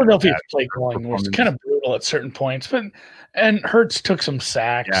game plan? Philadelphia's play calling was kind of brutal at certain points, and Hurts took some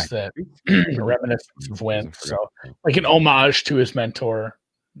sacks that reminiscent of Wentz. So like an homage to his mentor,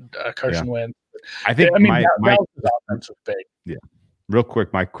 Carson Wentz. I think my offense was big. Yeah. Real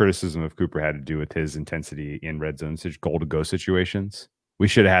quick, my criticism of Cooper had to do with his intensity in red zone goal to go situations. We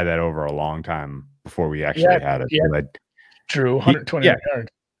should have had that over a long time before we actually had it. Yeah. Drew 120 yards.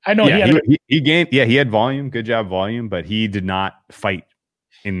 I know he had volume, good job volume, but he did not fight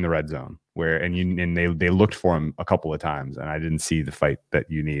in the red zone and they looked for him a couple of times, and I didn't see the fight that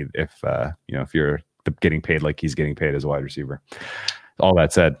you need if you're getting paid like he's getting paid as a wide receiver. All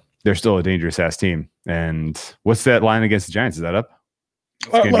that said, they're still a dangerous ass team. And what's that line against the Giants? Is that up?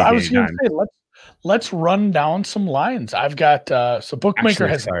 Well, I was going to say let's run down some lines. I've got Bookmaker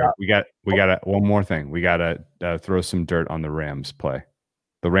has. Sorry, we got one more thing. We got to throw some dirt on the Rams play.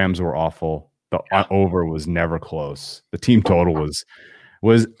 The Rams were awful. The over was never close. The team total was.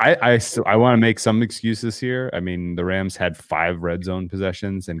 I want to make some excuses here. I mean, the Rams had 5 red zone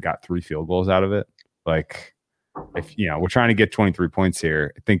possessions and got 3 field goals out of it. Like, if we're trying to get 23 points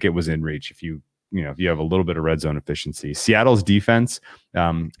here, I think it was in reach if you have a little bit of red zone efficiency. Seattle's defense,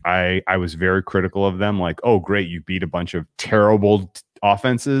 I was very critical of them. Like, oh, great, you beat a bunch of terrible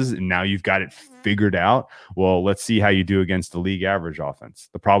offenses, and now you've got it figured out. Well, let's see how you do against the league average offense.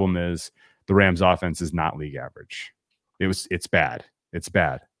 The problem is the Rams' offense is not league average. It's bad. It's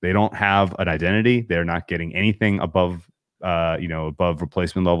bad. They don't have an identity. They're not getting anything above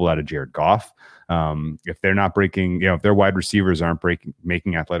replacement level out of Jared Goff. If they're not breaking, if their wide receivers aren't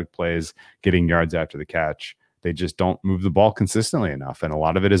making athletic plays, getting yards after the catch, they just don't move the ball consistently enough. And a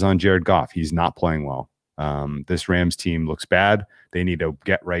lot of it is on Jared Goff. He's not playing well. This Rams team looks bad. They need to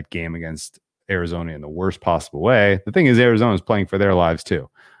get right game against Arizona in the worst possible way. The thing is, Arizona is playing for their lives too.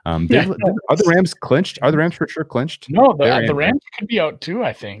 Are the Rams clinched? Are the Rams for sure clinched? No, the Rams could be out too,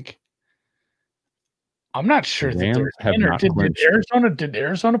 I think. I'm not sure that did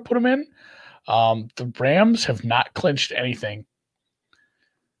Arizona put them in? The Rams have not clinched anything.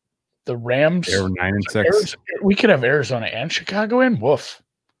 The Rams, they were 9-6. We could have Arizona and Chicago in. Woof.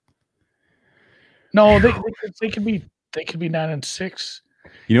 No, they could be 9-6.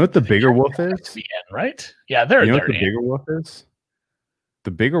 You know what the bigger wolf is? Right? Yeah, they're. You know what the bigger wolf is?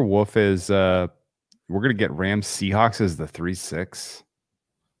 The bigger wolf is we're gonna get Rams Seahawks as the 3-6.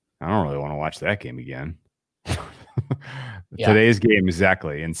 I don't really want to watch that game again. Today's game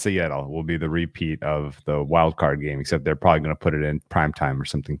exactly in Seattle will be the repeat of the wild card game, except they're probably going to put it in prime time or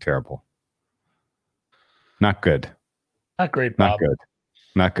something terrible. Not good. Not great, Bob.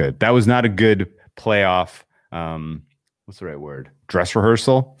 Not good. That was not a good playoff. What's the right word? Dress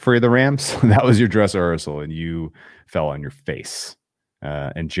rehearsal for the Rams. That was your dress rehearsal, and you fell on your face.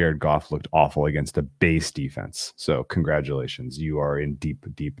 And Jared Goff looked awful against a base defense. So congratulations. You are in deep,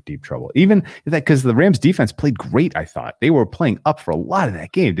 deep, deep trouble. Even that because the Rams defense played great, I thought. They were playing up for a lot of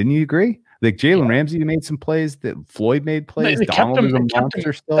that game. Didn't you agree? Like Jalen Ramsey made some plays, that Floyd made plays. Donald was a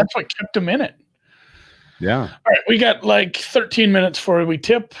monster still. That's what kept him in it. Yeah. All right. We got like 13 minutes before we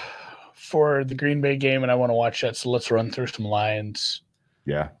tip for the Green Bay game, and I want to watch that. So let's run through some lines.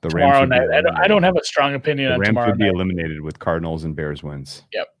 Yeah, the tomorrow night. I don't have a strong opinion on tomorrow night. The Rams would be eliminated with Cardinals and Bears wins.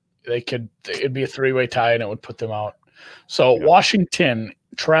 Yep, it'd be a 3-way tie, and it would put them out. So Washington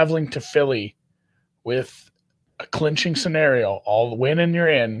traveling to Philly with a clinching scenario. All the win and you're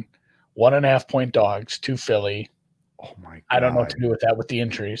in. 1.5 point dogs to Philly. Oh my God. I don't know what to do with that with the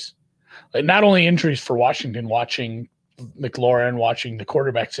injuries. Like not only injuries for Washington, watching McLaurin, watching the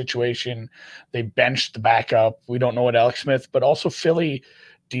quarterback situation. They benched the backup. We don't know what Alex Smith, but also Philly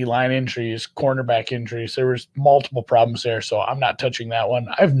D-line injuries, cornerback injuries. There was multiple problems there, so I'm not touching that one.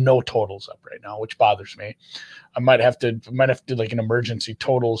 I have no totals up right now, which bothers me. I might have to do like an emergency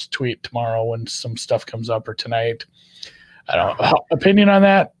totals tweet tomorrow when some stuff comes up, or tonight. I don't know. Opinion on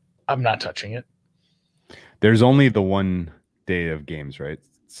that? I'm not touching it. There's only the one day of games, right?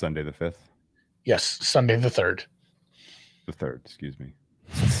 Sunday the 5th? Yes, Sunday the 3rd. The 3rd, excuse me.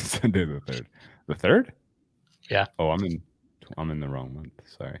 Sunday the 3rd. The 3rd? Yeah. Oh, I'm in the wrong month.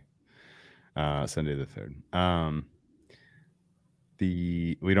 Sorry. Sunday the 3rd.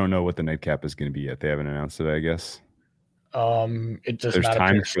 We don't know what the nightcap is going to be yet. They haven't announced it, I guess. It does there's not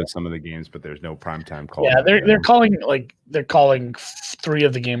times for some of the games, but there's no prime time call. Yeah, they're calling 3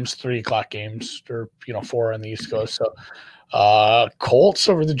 of the games 3:00 games, or 4 on the East Coast. So Colts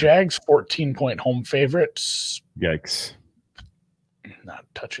over the Jags, 14-point home favorites. Yikes. Not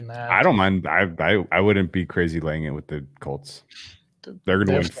touching that. I don't mind. I wouldn't be crazy laying it with the Colts. They're going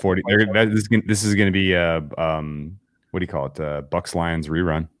to win 40. This is going to be what do you call it? Bucks Lions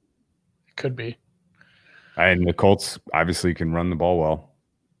rerun. Could be. And the Colts obviously can run the ball well.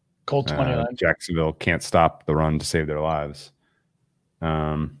 Colts money line. Jacksonville can't stop the run to save their lives.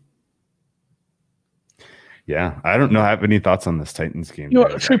 Yeah, I don't know. Have any thoughts on this Titans game?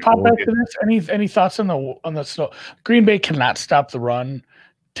 Should we pop back to this? Any thoughts on the snow? Green Bay cannot stop the run.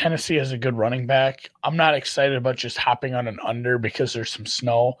 Tennessee has a good running back. I'm not excited about just hopping on an under because there's some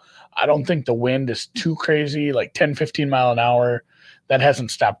snow. I don't think the wind is too crazy, like 10, 15 mile an hour. That hasn't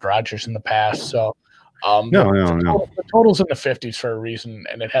stopped Rodgers in the past. So the total's in the 50s for a reason,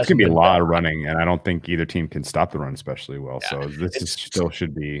 and it has going to be a lot of running, and I don't think either team can stop the run especially well. Yeah, so this still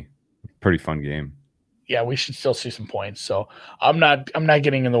should be a pretty fun game. Yeah, we should still see some points. So I'm not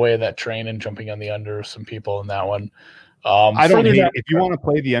getting in the way of that train and jumping on the under of some people in that one. I don't hate if you want to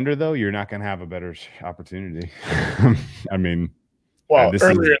play the under though, you're not going to have a better opportunity. I mean,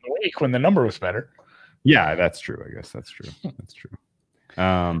 earlier in the week when the number was better. Yeah, that's true. I guess that's true. That's true.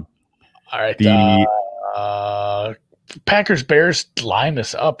 All right. Packers Bears line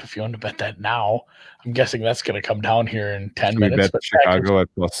us up if you want to bet that now. I'm guessing that's going to come down here in 10 minutes.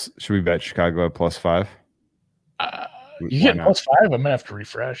 Should we bet Chicago at +5? You get +5. I'm going to have to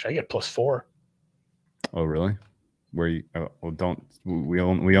refresh. I get +4. Oh, really? Where you? Well, don't we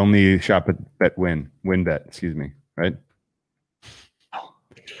only shop at win bet? Excuse me, right?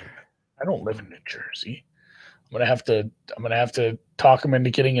 I don't live in New Jersey. I'm gonna have to talk them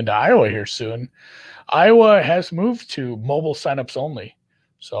into getting into Iowa here soon. Iowa has moved to mobile signups only,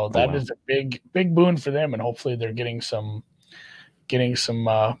 so that is a big boon for them, and hopefully they're getting some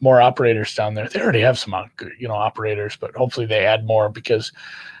more operators down there. They already have some operators, but hopefully they add more because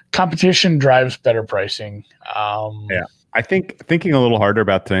competition drives better pricing. Yeah, I think thinking a little harder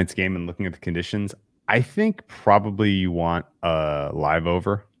about tonight's game and looking at the conditions, I think probably you want a live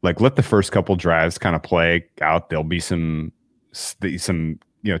over. Like let the first couple drives kind of play out. There'll be some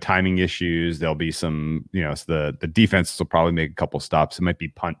timing issues. There'll be some so the defense will probably make a couple stops. It might be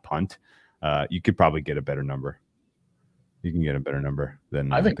punt. You could probably get a better number. You can get a better number than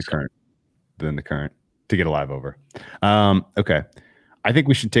the current to get a live over. Okay. I think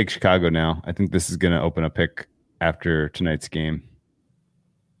we should take Chicago now. I think this is going to open a pick after tonight's game.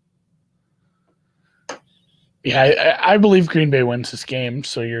 Yeah, I believe Green Bay wins this game,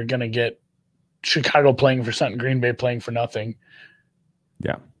 so you're going to get Chicago playing for something, Green Bay playing for nothing.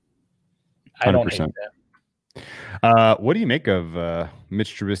 Yeah. 100%. I don't hate that. What do you make of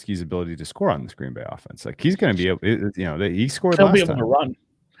Mitch Trubisky's ability to score on this Green Bay offense? Like he's going to be able, he scored He'll last be able time. to run.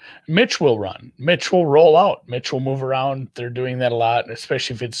 Mitch will run. Mitch will roll out. Mitch will move around. They're doing that a lot,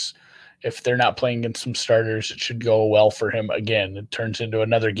 especially if they're not playing against some starters. It should go well for him again. It turns into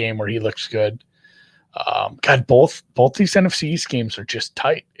another game where he looks good. God, both these NFC East games are just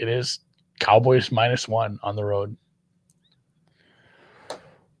tight. It is Cowboys -1 on the road.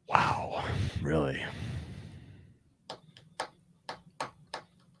 Wow, really?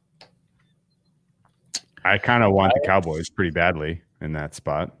 I kind of want the Cowboys pretty badly in that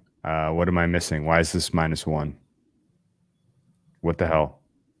spot. What am I missing? Why is this -1? What the hell?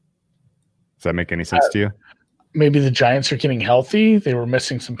 Does that make any sense to you? Maybe the Giants are getting healthy. They were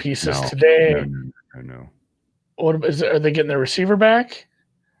missing some pieces today. No. What is it? Are they getting their receiver back?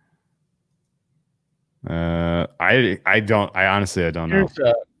 I honestly don't know.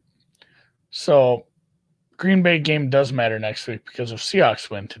 So Green Bay game does matter next week because of Seahawks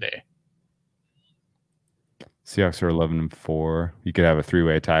win today. Seahawks are 11-4. You could have a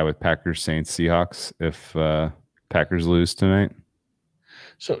 3-way tie with Packers, Saints, Seahawks if Packers lose tonight.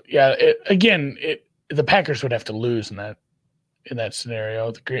 So yeah, the Packers would have to lose in that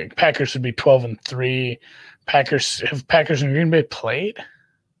scenario. The Packers would be 12-3. Have Packers and Green Bay played?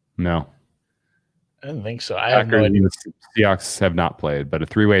 No. I didn't think so. I have no idea. Seahawks have not played, but a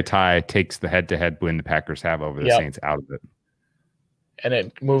 3-way tie takes the head-to-head win the Packers have over the Saints out of it. And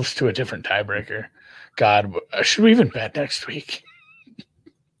it moves to a different tiebreaker. God, should we even bet next week?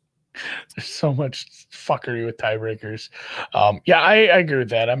 There's so much fuckery with tiebreakers. I agree with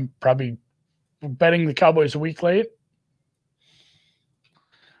that. I'm probably betting the Cowboys a week late.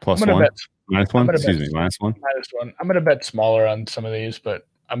 +1? -1? Excuse me, -1? -1. I'm going to bet smaller on some of these, but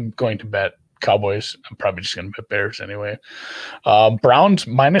I'm going to bet Cowboys. I'm probably just going to bet Bears anyway. Browns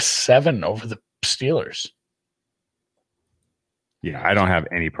 -7 over the Steelers. Yeah, I don't have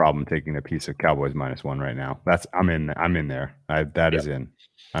any problem taking a piece of Cowboys -1 right now. I'm in there. Is in.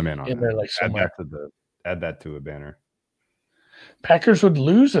 I'm in on in that. there like somewhere. Add that to a banner. Packers would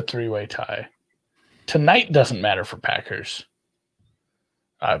lose a 3-way tie. Tonight doesn't matter for Packers.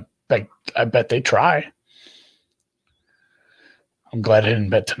 I bet they try. I'm glad I didn't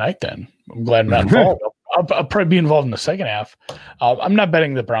bet tonight then. I'm glad I'm not involved. I'll probably be involved in the second half. I'm not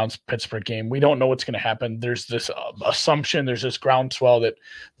betting the Browns-Pittsburgh game. We don't know what's going to happen. There's this assumption, there's this groundswell that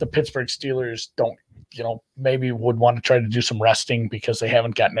the Pittsburgh Steelers don't, maybe would want to try to do some resting because they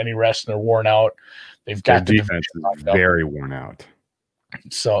haven't gotten any rest and they're worn out. They've got the defense is very worn out.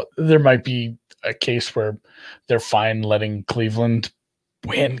 So there might be a case where they're fine letting Cleveland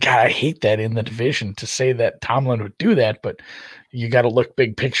win. God, I hate that in the division to say that Tomlin would do that, but you got to look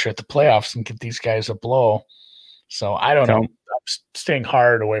big picture at the playoffs and get these guys a blow. So I don't know. I'm staying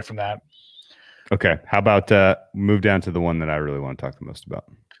hard away from that. Okay. How about move down to the one that I really want to talk the most about?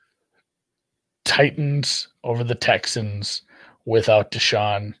 Titans over the Texans without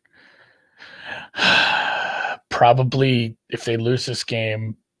Deshaun. Probably if they lose this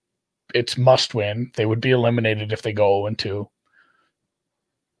game, it's must win. They would be eliminated if they go 0-2.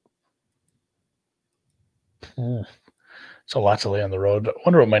 So lots of lay on the road. I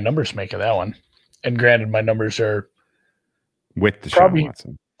wonder what my numbers make of that one. And granted, my numbers are with Deshaun probably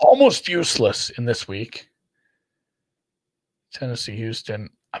Watson almost useless in this week. Tennessee, Houston.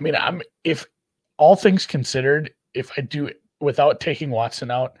 I mean, if all things considered, if I do it without taking Watson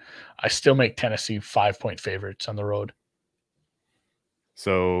out, I still make Tennessee 5-point favorites on the road.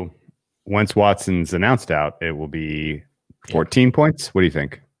 So once Watson's announced out, it will be 14 points. What do you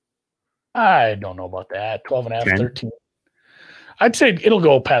think? I don't know about that. 12.5, 10? 13. I'd say it'll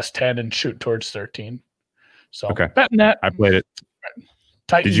go past 10 and shoot towards 13. So okay, betting that. I played it.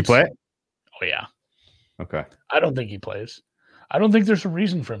 Titans. Did you play it? Oh yeah. Okay. I don't think he plays. I don't think there's a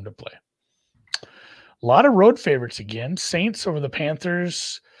reason for him to play. A lot of road favorites again. Saints over the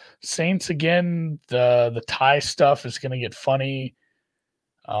Panthers. Saints again. The tie stuff is going to get funny.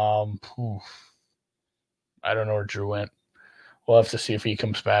 I don't know where Drew went. We'll have to see if he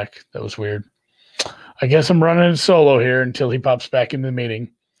comes back. That was weird. I guess I'm running solo here until he pops back into the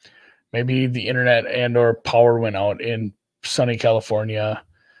meeting. Maybe the internet and or power went out in sunny California.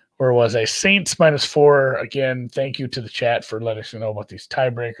 Where was I? Saints -4. Again, thank you to the chat for letting us know about these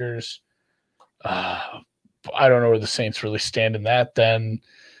tiebreakers. I don't know where the Saints really stand in that then.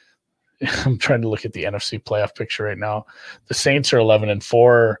 I'm trying to look at the NFC playoff picture right now. The Saints are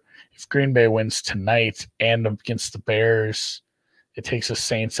 11-4. If Green Bay wins tonight and against the Bears, it takes the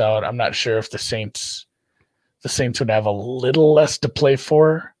Saints out. I'm not sure if the Saints would have a little less to play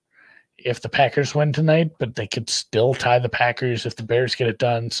for if the Packers win tonight, but they could still tie the Packers if the Bears get it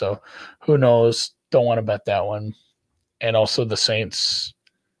done. So who knows? Don't want to bet that one. And also the Saints,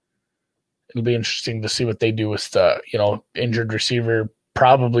 it'll be interesting to see what they do with the, injured receiver,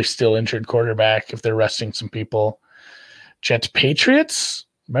 probably still injured quarterback if they're resting some people. Jets, Patriots.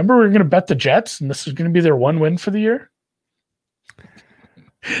 Remember, we were going to bet the Jets, and this is going to be their one win for the year.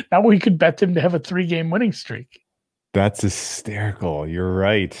 Now we could bet them to have a 3-game winning streak. That's hysterical. You're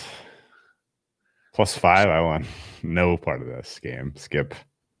right. +5. I want no part of this game. Skip.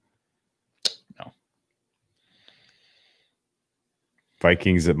 No.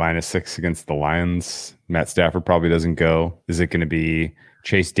 Vikings at -6 against the Lions. Matt Stafford probably doesn't go. Is it going to be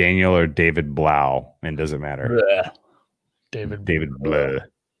Chase Daniel or David Blau? And does it matter? Bleh. David Blau.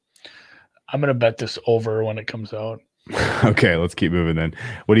 I'm going to bet this over when it comes out. Okay, let's keep moving then.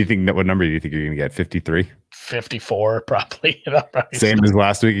 What do you think? What number do you think you're going to get? 53? 54, probably. Same as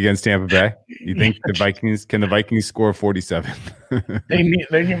last week against Tampa Bay. You think the Vikings score 47?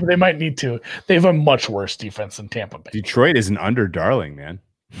 They might need to. They have a much worse defense than Tampa Bay. Detroit is an underdarling, man.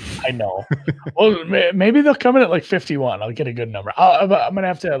 I know. Well, maybe they'll come in at like 51. I'll get a good number. I'm going to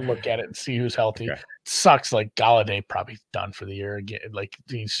have to look at it and see who's healthy. Okay. It sucks. Like Galladay probably done for the year again. Like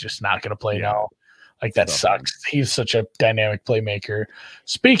he's just not going to play now. Like that sucks. He's such a dynamic playmaker.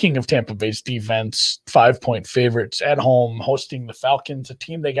 Speaking of Tampa Bay's defense, 5-point favorites at home, hosting the Falcons, a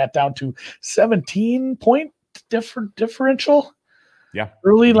team they got down to 17-point differential. Yeah,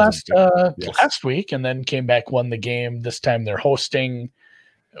 early last week, and then came back, won the game. This time they're hosting.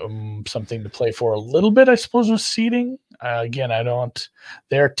 Something to play for a little bit, I suppose, with seeding. Again,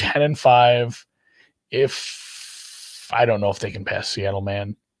 they're 10-5. I don't know if they can pass Seattle,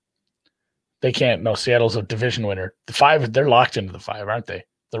 man. They can't. No, Seattle's a division winner. The 5, they're locked into the 5, aren't they?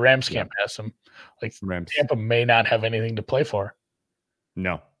 The Rams can't pass them. Like Rams. Tampa may not have anything to play for.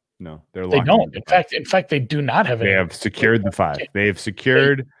 No, they don't. In fact, they do not have. They have secured the 5. They have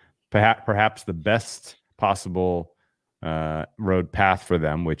secured perhaps the best possible road path for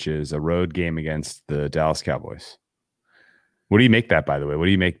them, which is a road game against the Dallas Cowboys. What do you make that, by the way? What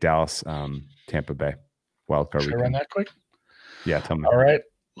do you make Dallas, Tampa Bay wildcard? Should I run that quick? Yeah, tell me. All right.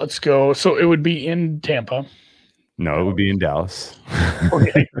 Let's go. So it would be in Tampa. No, it would be in Dallas.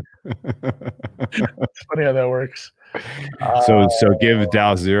 Okay. It's funny how that works. So give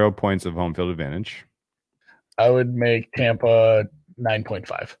Dallas 0 points of home field advantage. I would make Tampa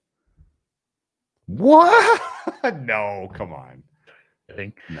 9.5. What? No, come on. I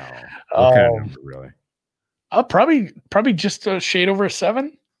think. No. What kind of number, really? I'll probably just a shade over a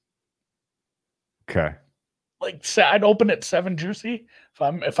 7. Okay. Like I'd open at 7 juicy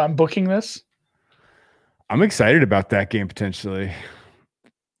if I'm booking this. I'm excited about that game potentially.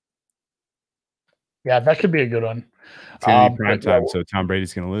 Yeah, that could be a good one. It's gonna be prime time, so Tom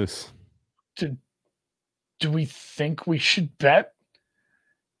Brady's gonna lose. Do we think we should bet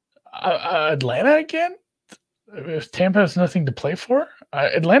Atlanta again? If Tampa has nothing to play for,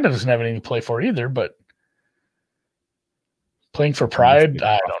 Atlanta doesn't have anything to play for either. But playing for pride,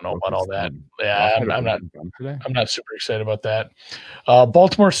 I don't know about all that. Yeah, I'm not super excited about that.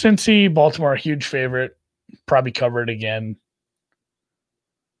 Baltimore, Cincy, Baltimore, huge favorite, probably covered again.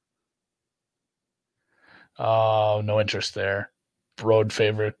 No interest there. Road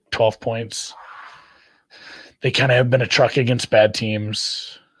favorite, 12 points. They kind of have been a truck against bad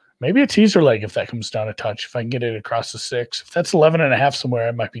teams. Maybe a teaser leg if that comes down a touch. If I can get it across the 6. If that's 11.5 somewhere,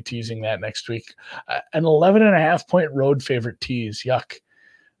 I might be teasing that next week. An 11.5 point road favorite tease. Yuck.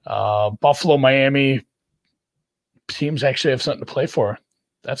 Buffalo, Miami. Teams actually have something to play for.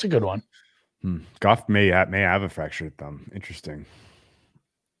 That's a good one. Goff may have a fractured thumb. Interesting.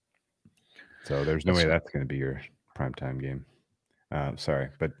 So there's no way that's going to be your primetime game. Sorry,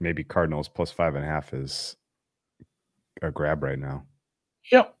 but maybe Cardinals plus 5.5 is a grab right now.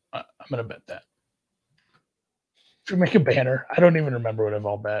 Yep, I'm going to bet that. Should we make a banner? I don't even remember what I've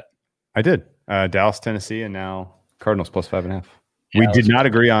all bet. I did. Dallas, Tennessee, and now Cardinals plus 5.5. Yeah, we did not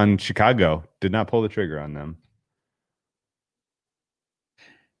agree on Chicago. Did not pull the trigger on them.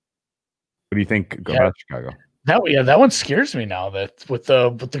 What do you think about Chicago? That one scares me now. That with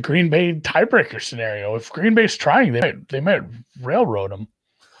the Green Bay tiebreaker scenario, if Green Bay's trying, they might railroad them.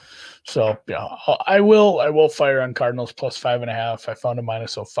 So yeah, I will fire on Cardinals plus 5.5. I found a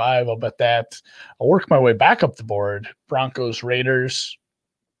minus 05. I'll bet that. I'll work my way back up the board. Broncos, Raiders.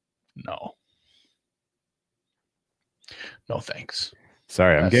 No, thanks.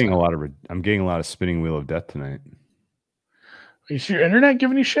 Sorry, I'm getting a lot of spinning wheel of death tonight. Is your internet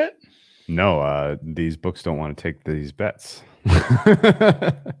giving you shit? No, these books don't want to take these bets.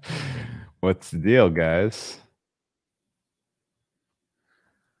 What's the deal, guys?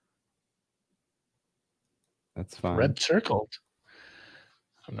 That's fine. Red circled.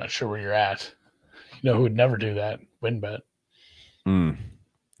 I'm not sure where you're at. You know who would never do that? WinBet. I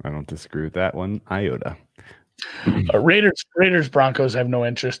don't disagree with that one iota. Raiders, Broncos have no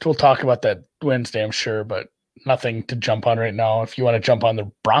interest. We'll talk about that Wednesday, I'm sure, but nothing to jump on right now. If you want to jump on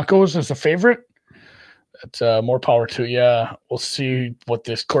the Broncos as a favorite, that's more power to you. We'll see what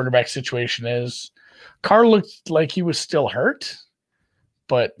this quarterback situation is. Carr looked like he was still hurt,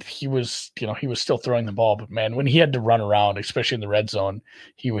 but he was still throwing the ball. But man, when he had to run around, especially in the red zone,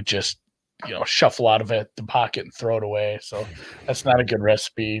 he would just shuffle out of the pocket and throw it away. So that's not a good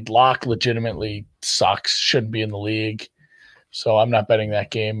recipe. Locke legitimately sucks. Shouldn't be in the league. So I'm not betting that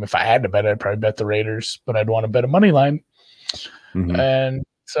game. If I had to bet, I'd probably bet the Raiders, but I'd want to bet a money line. Mm-hmm.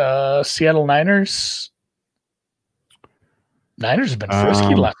 And Seattle Niners. Niners have been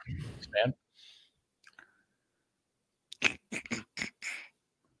frisky last week, man.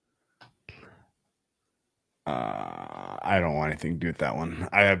 I don't want anything to do with that one.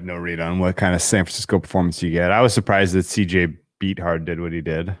 I have no read on what kind of San Francisco performance you get. I was surprised that CJ Beathard did what he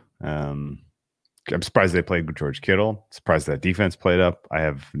did. I'm surprised they played with George Kittle. Surprised that defense played up. I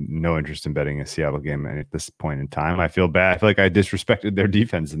have no interest in betting a Seattle game at this point in time. I feel bad. I feel like I disrespected their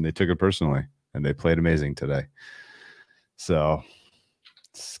defense and they took it personally, and they played amazing today. So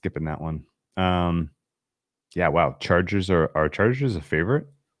skipping that one. Yeah, wow. Chargers are Chargers a favorite?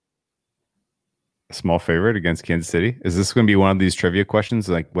 A small favorite against Kansas City? Is this going to be one of these trivia questions?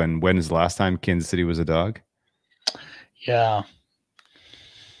 Like when is the last time Kansas City was a dog? Yeah.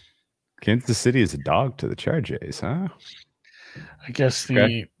 Kansas City is a dog to the Chargers, huh? I guess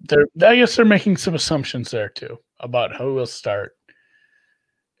they're making some assumptions there too about who will start.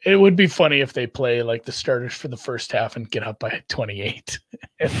 It would be funny if they play like the starters for the first half and get up by 28.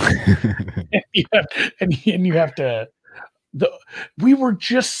 and you have to. We were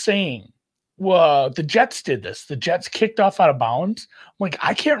just saying, well, the Jets did this. The Jets kicked off out of bounds. I'm like,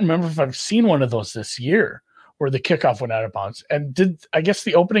 I can't remember if I've seen one of those this year where the kickoff went out of bounds. And I guess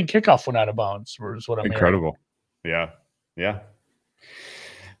the opening kickoff went out of bounds was what I'm incredible. Hearing. Yeah.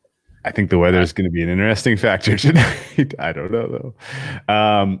 I think the weather is going to be an interesting factor tonight. I don't know though.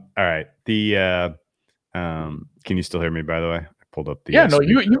 All right. The Can you still hear me, by the way? I pulled up the. Yeah, no,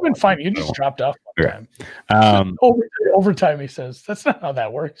 you've been fine. You just dropped off one Okay. time. Overtime, he says. That's not how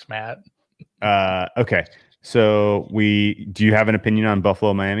that works, Matt. Okay. So do you have an opinion on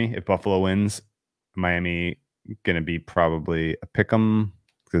Buffalo, Miami? If Buffalo wins, Miami going to be probably a pick 'em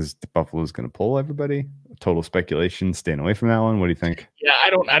because Buffalo's going to pull everybody. Total speculation. Staying away from that one. What do you think? Yeah, I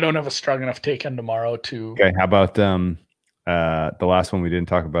don't have a strong enough take on tomorrow to. Okay. How about the last one we didn't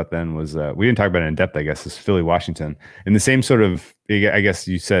talk about then was we didn't talk about it in depth. I guess is Philly, Washington, in the same sort of. I guess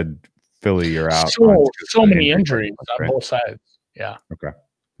you said Philly, you're out. So many injuries on both sides. Yeah.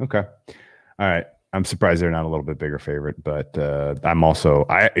 Okay. All right. I'm surprised they're not a little bit bigger favorite, but I'm also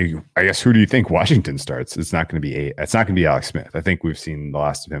I guess who do you think Washington starts? It's not going to be Alex Smith. I think we've seen the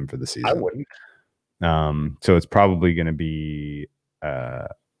last of him for the season. I wouldn't. So it's probably going to be Dwayne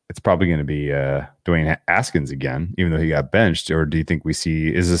Haskins again, even though he got benched. Or do you think we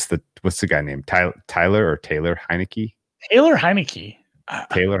see what's the guy named Taylor Heineke? Taylor Heineke.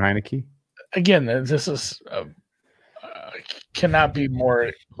 Taylor Heineke. Again, this is. Cannot be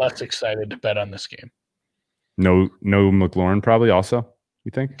less excited to bet on this game. No McLaurin probably also,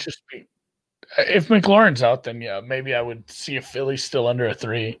 you think? If McLaurin's out, then yeah, maybe I would see if Philly's still under a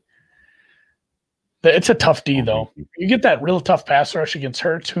 3. It's a tough D though. You get that real tough pass rush against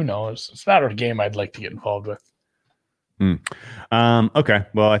Hurts, who knows? It's not a game I'd like to get involved with. Okay.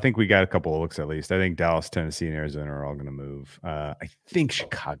 Well, I think we got a couple of looks at least. I think Dallas, Tennessee, and Arizona are all going to move. I think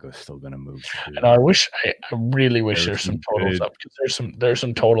Chicago's still going to move too. And I really wish there's some totals up because there's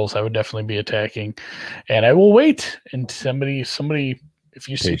some totals I would definitely be attacking, and I will wait and somebody if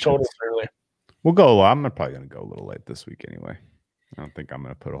you see totals early, we'll go. I'm probably going to go a little late this week anyway. I don't think I'm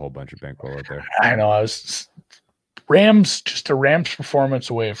going to put a whole bunch of bankroll out there. I know. Rams performance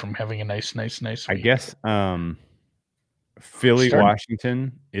away from having a nice week. I guess. Philly,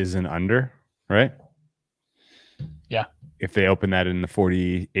 Washington is an under, right? Yeah. If they open that in the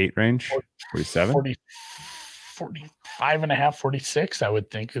 48 range, 47? 45 and a half, 46, I would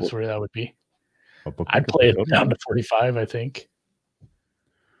think is where that would be. I'd play it down to 45, I think.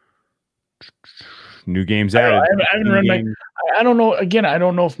 New games added. I don't know. Again, I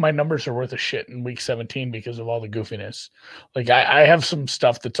don't know if my numbers are worth a shit in week 17 because of all the goofiness. Like I have some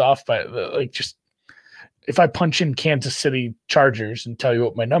stuff that's off by just if I punch in Kansas City Chargers and tell you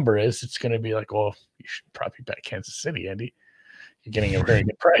what my number is, it's going to be like, well, you should probably bet Kansas City, Andy. You're getting a very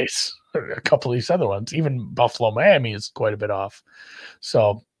good price. A couple of these other ones, even Buffalo, Miami is quite a bit off.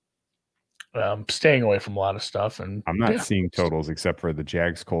 So staying away from a lot of stuff. And I'm not seeing totals except for the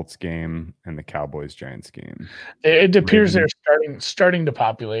Jags Colts game and the Cowboys Giants game. It appears they're starting to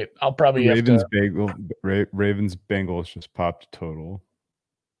populate. I'll probably Ravens Bengals just popped total.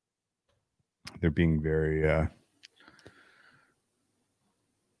 They're being very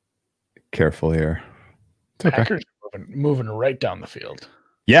careful here. It's okay. Packers moving right down the field.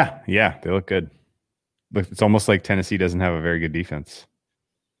 Yeah, they look good. It's almost like Tennessee doesn't have a very good defense.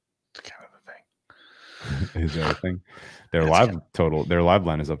 It's kind of the thing. Is that a thing? Their live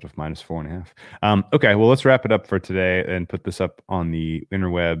line is up to -4.5. Okay, well, let's wrap it up for today and put this up on the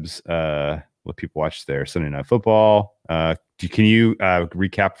interwebs. Let people watch their Sunday Night Football. Can you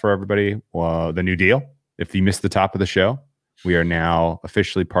recap for everybody the new deal? If you missed the top of the show, we are now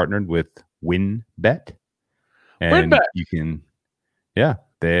officially partnered with WynnBET. And you can,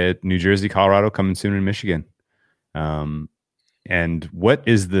 the New Jersey, Colorado coming soon in Michigan. And what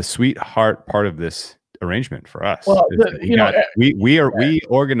is the sweetheart part of this arrangement for us? Well, we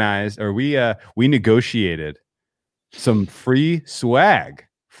negotiated some free swag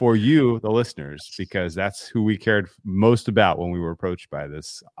for you, the listeners, because that's who we cared most about when we were approached by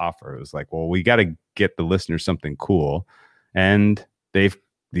this offer. It was like, well, we got to get the listeners something cool. And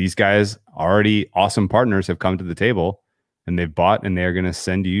these guys, already awesome partners, have come to the table and they've bought and they're going to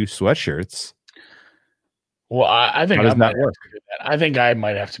send you sweatshirts. Well, I think how does that work? I think I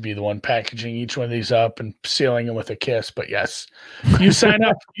might have to be the one packaging each one of these up and sealing them with a kiss. But yes, you sign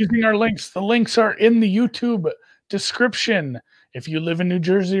up using our links. The links are in the YouTube description. If you live in New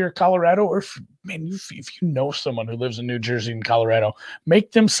Jersey or Colorado, or if you know someone who lives in New Jersey and Colorado,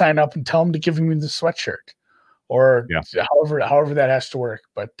 make them sign up and tell them to give me the sweatshirt, or however that has to work.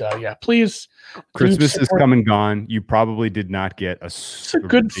 But please. Christmas is come and gone. You probably did not get it's a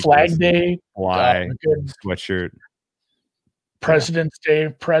good Flag Day sweatshirt. President's Day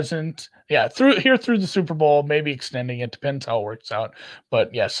present. Yeah, through the Super Bowl, maybe extending it, depends how it works out.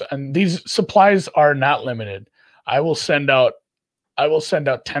 But yes, and these supplies are not limited. I will send out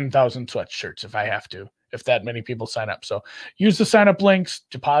 10,000 sweatshirts if I have to, if that many people sign up. So use the sign up links,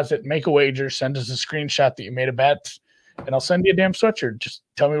 deposit, make a wager, send us a screenshot that you made a bet, and I'll send you a damn sweatshirt. Just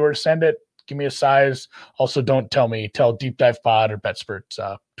tell me where to send it. give me a size. Also, don't tell me. Tell Deep Dive Pod or BetSpert's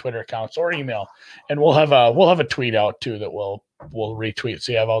Twitter accounts or email, and we'll have a tweet out too that we'll retweet,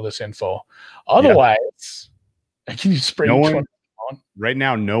 so you have all this info. Otherwise, can you spray each one? Right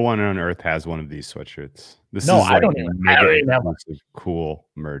now, no one on earth has one of these sweatshirts. This No, is I don't even have one. Cool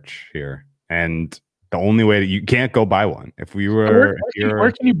merch here, and the only way that you can't go buy one. If we were,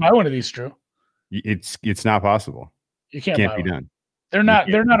 where can you buy one of these, Drew? It's not possible. You can't be done. They're not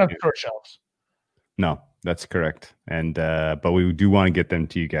on store shelves. No, that's correct. And but we do want to get them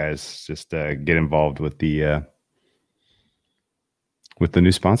to you guys. Just get involved with the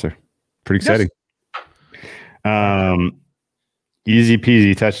new sponsor. Pretty exciting. Yes. Easy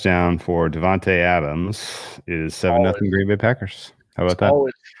peasy touchdown for Devontae Adams is 7-0 Green Bay Packers. How about that?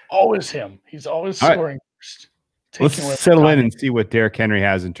 Always him. He's always scoring first. Let's settle in and see what Derrick Henry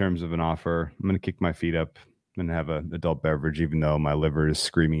has in terms of an offer. I'm going to kick my feet up. I'm going to have an adult beverage, even though my liver is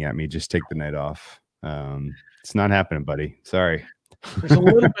screaming at me. Just take the night off. It's not happening, buddy. Sorry. There's a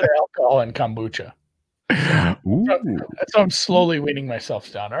little bit of alcohol in kombucha. Ooh. So I'm slowly weaning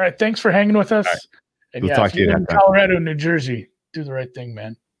myself down. All right. Thanks for hanging with us. Right. And we'll talk if to you in Colorado, New Jersey, do the right thing,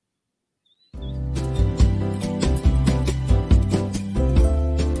 man.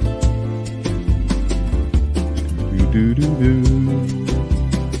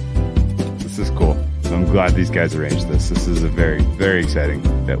 This is cool. I'm glad these guys arranged this. This is a very, very exciting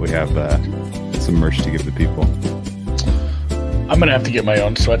that we have some merch to give the people. I'm going to have to get my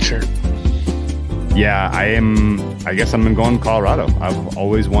own sweatshirt. Yeah, I guess I'm going to Colorado. I've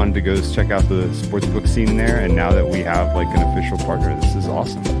always wanted to go check out the sportsbook scene there, and now that we have like an official partner, this is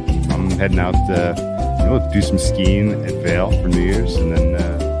awesome. I'm heading out to do some skiing at Vail for New Year's, and then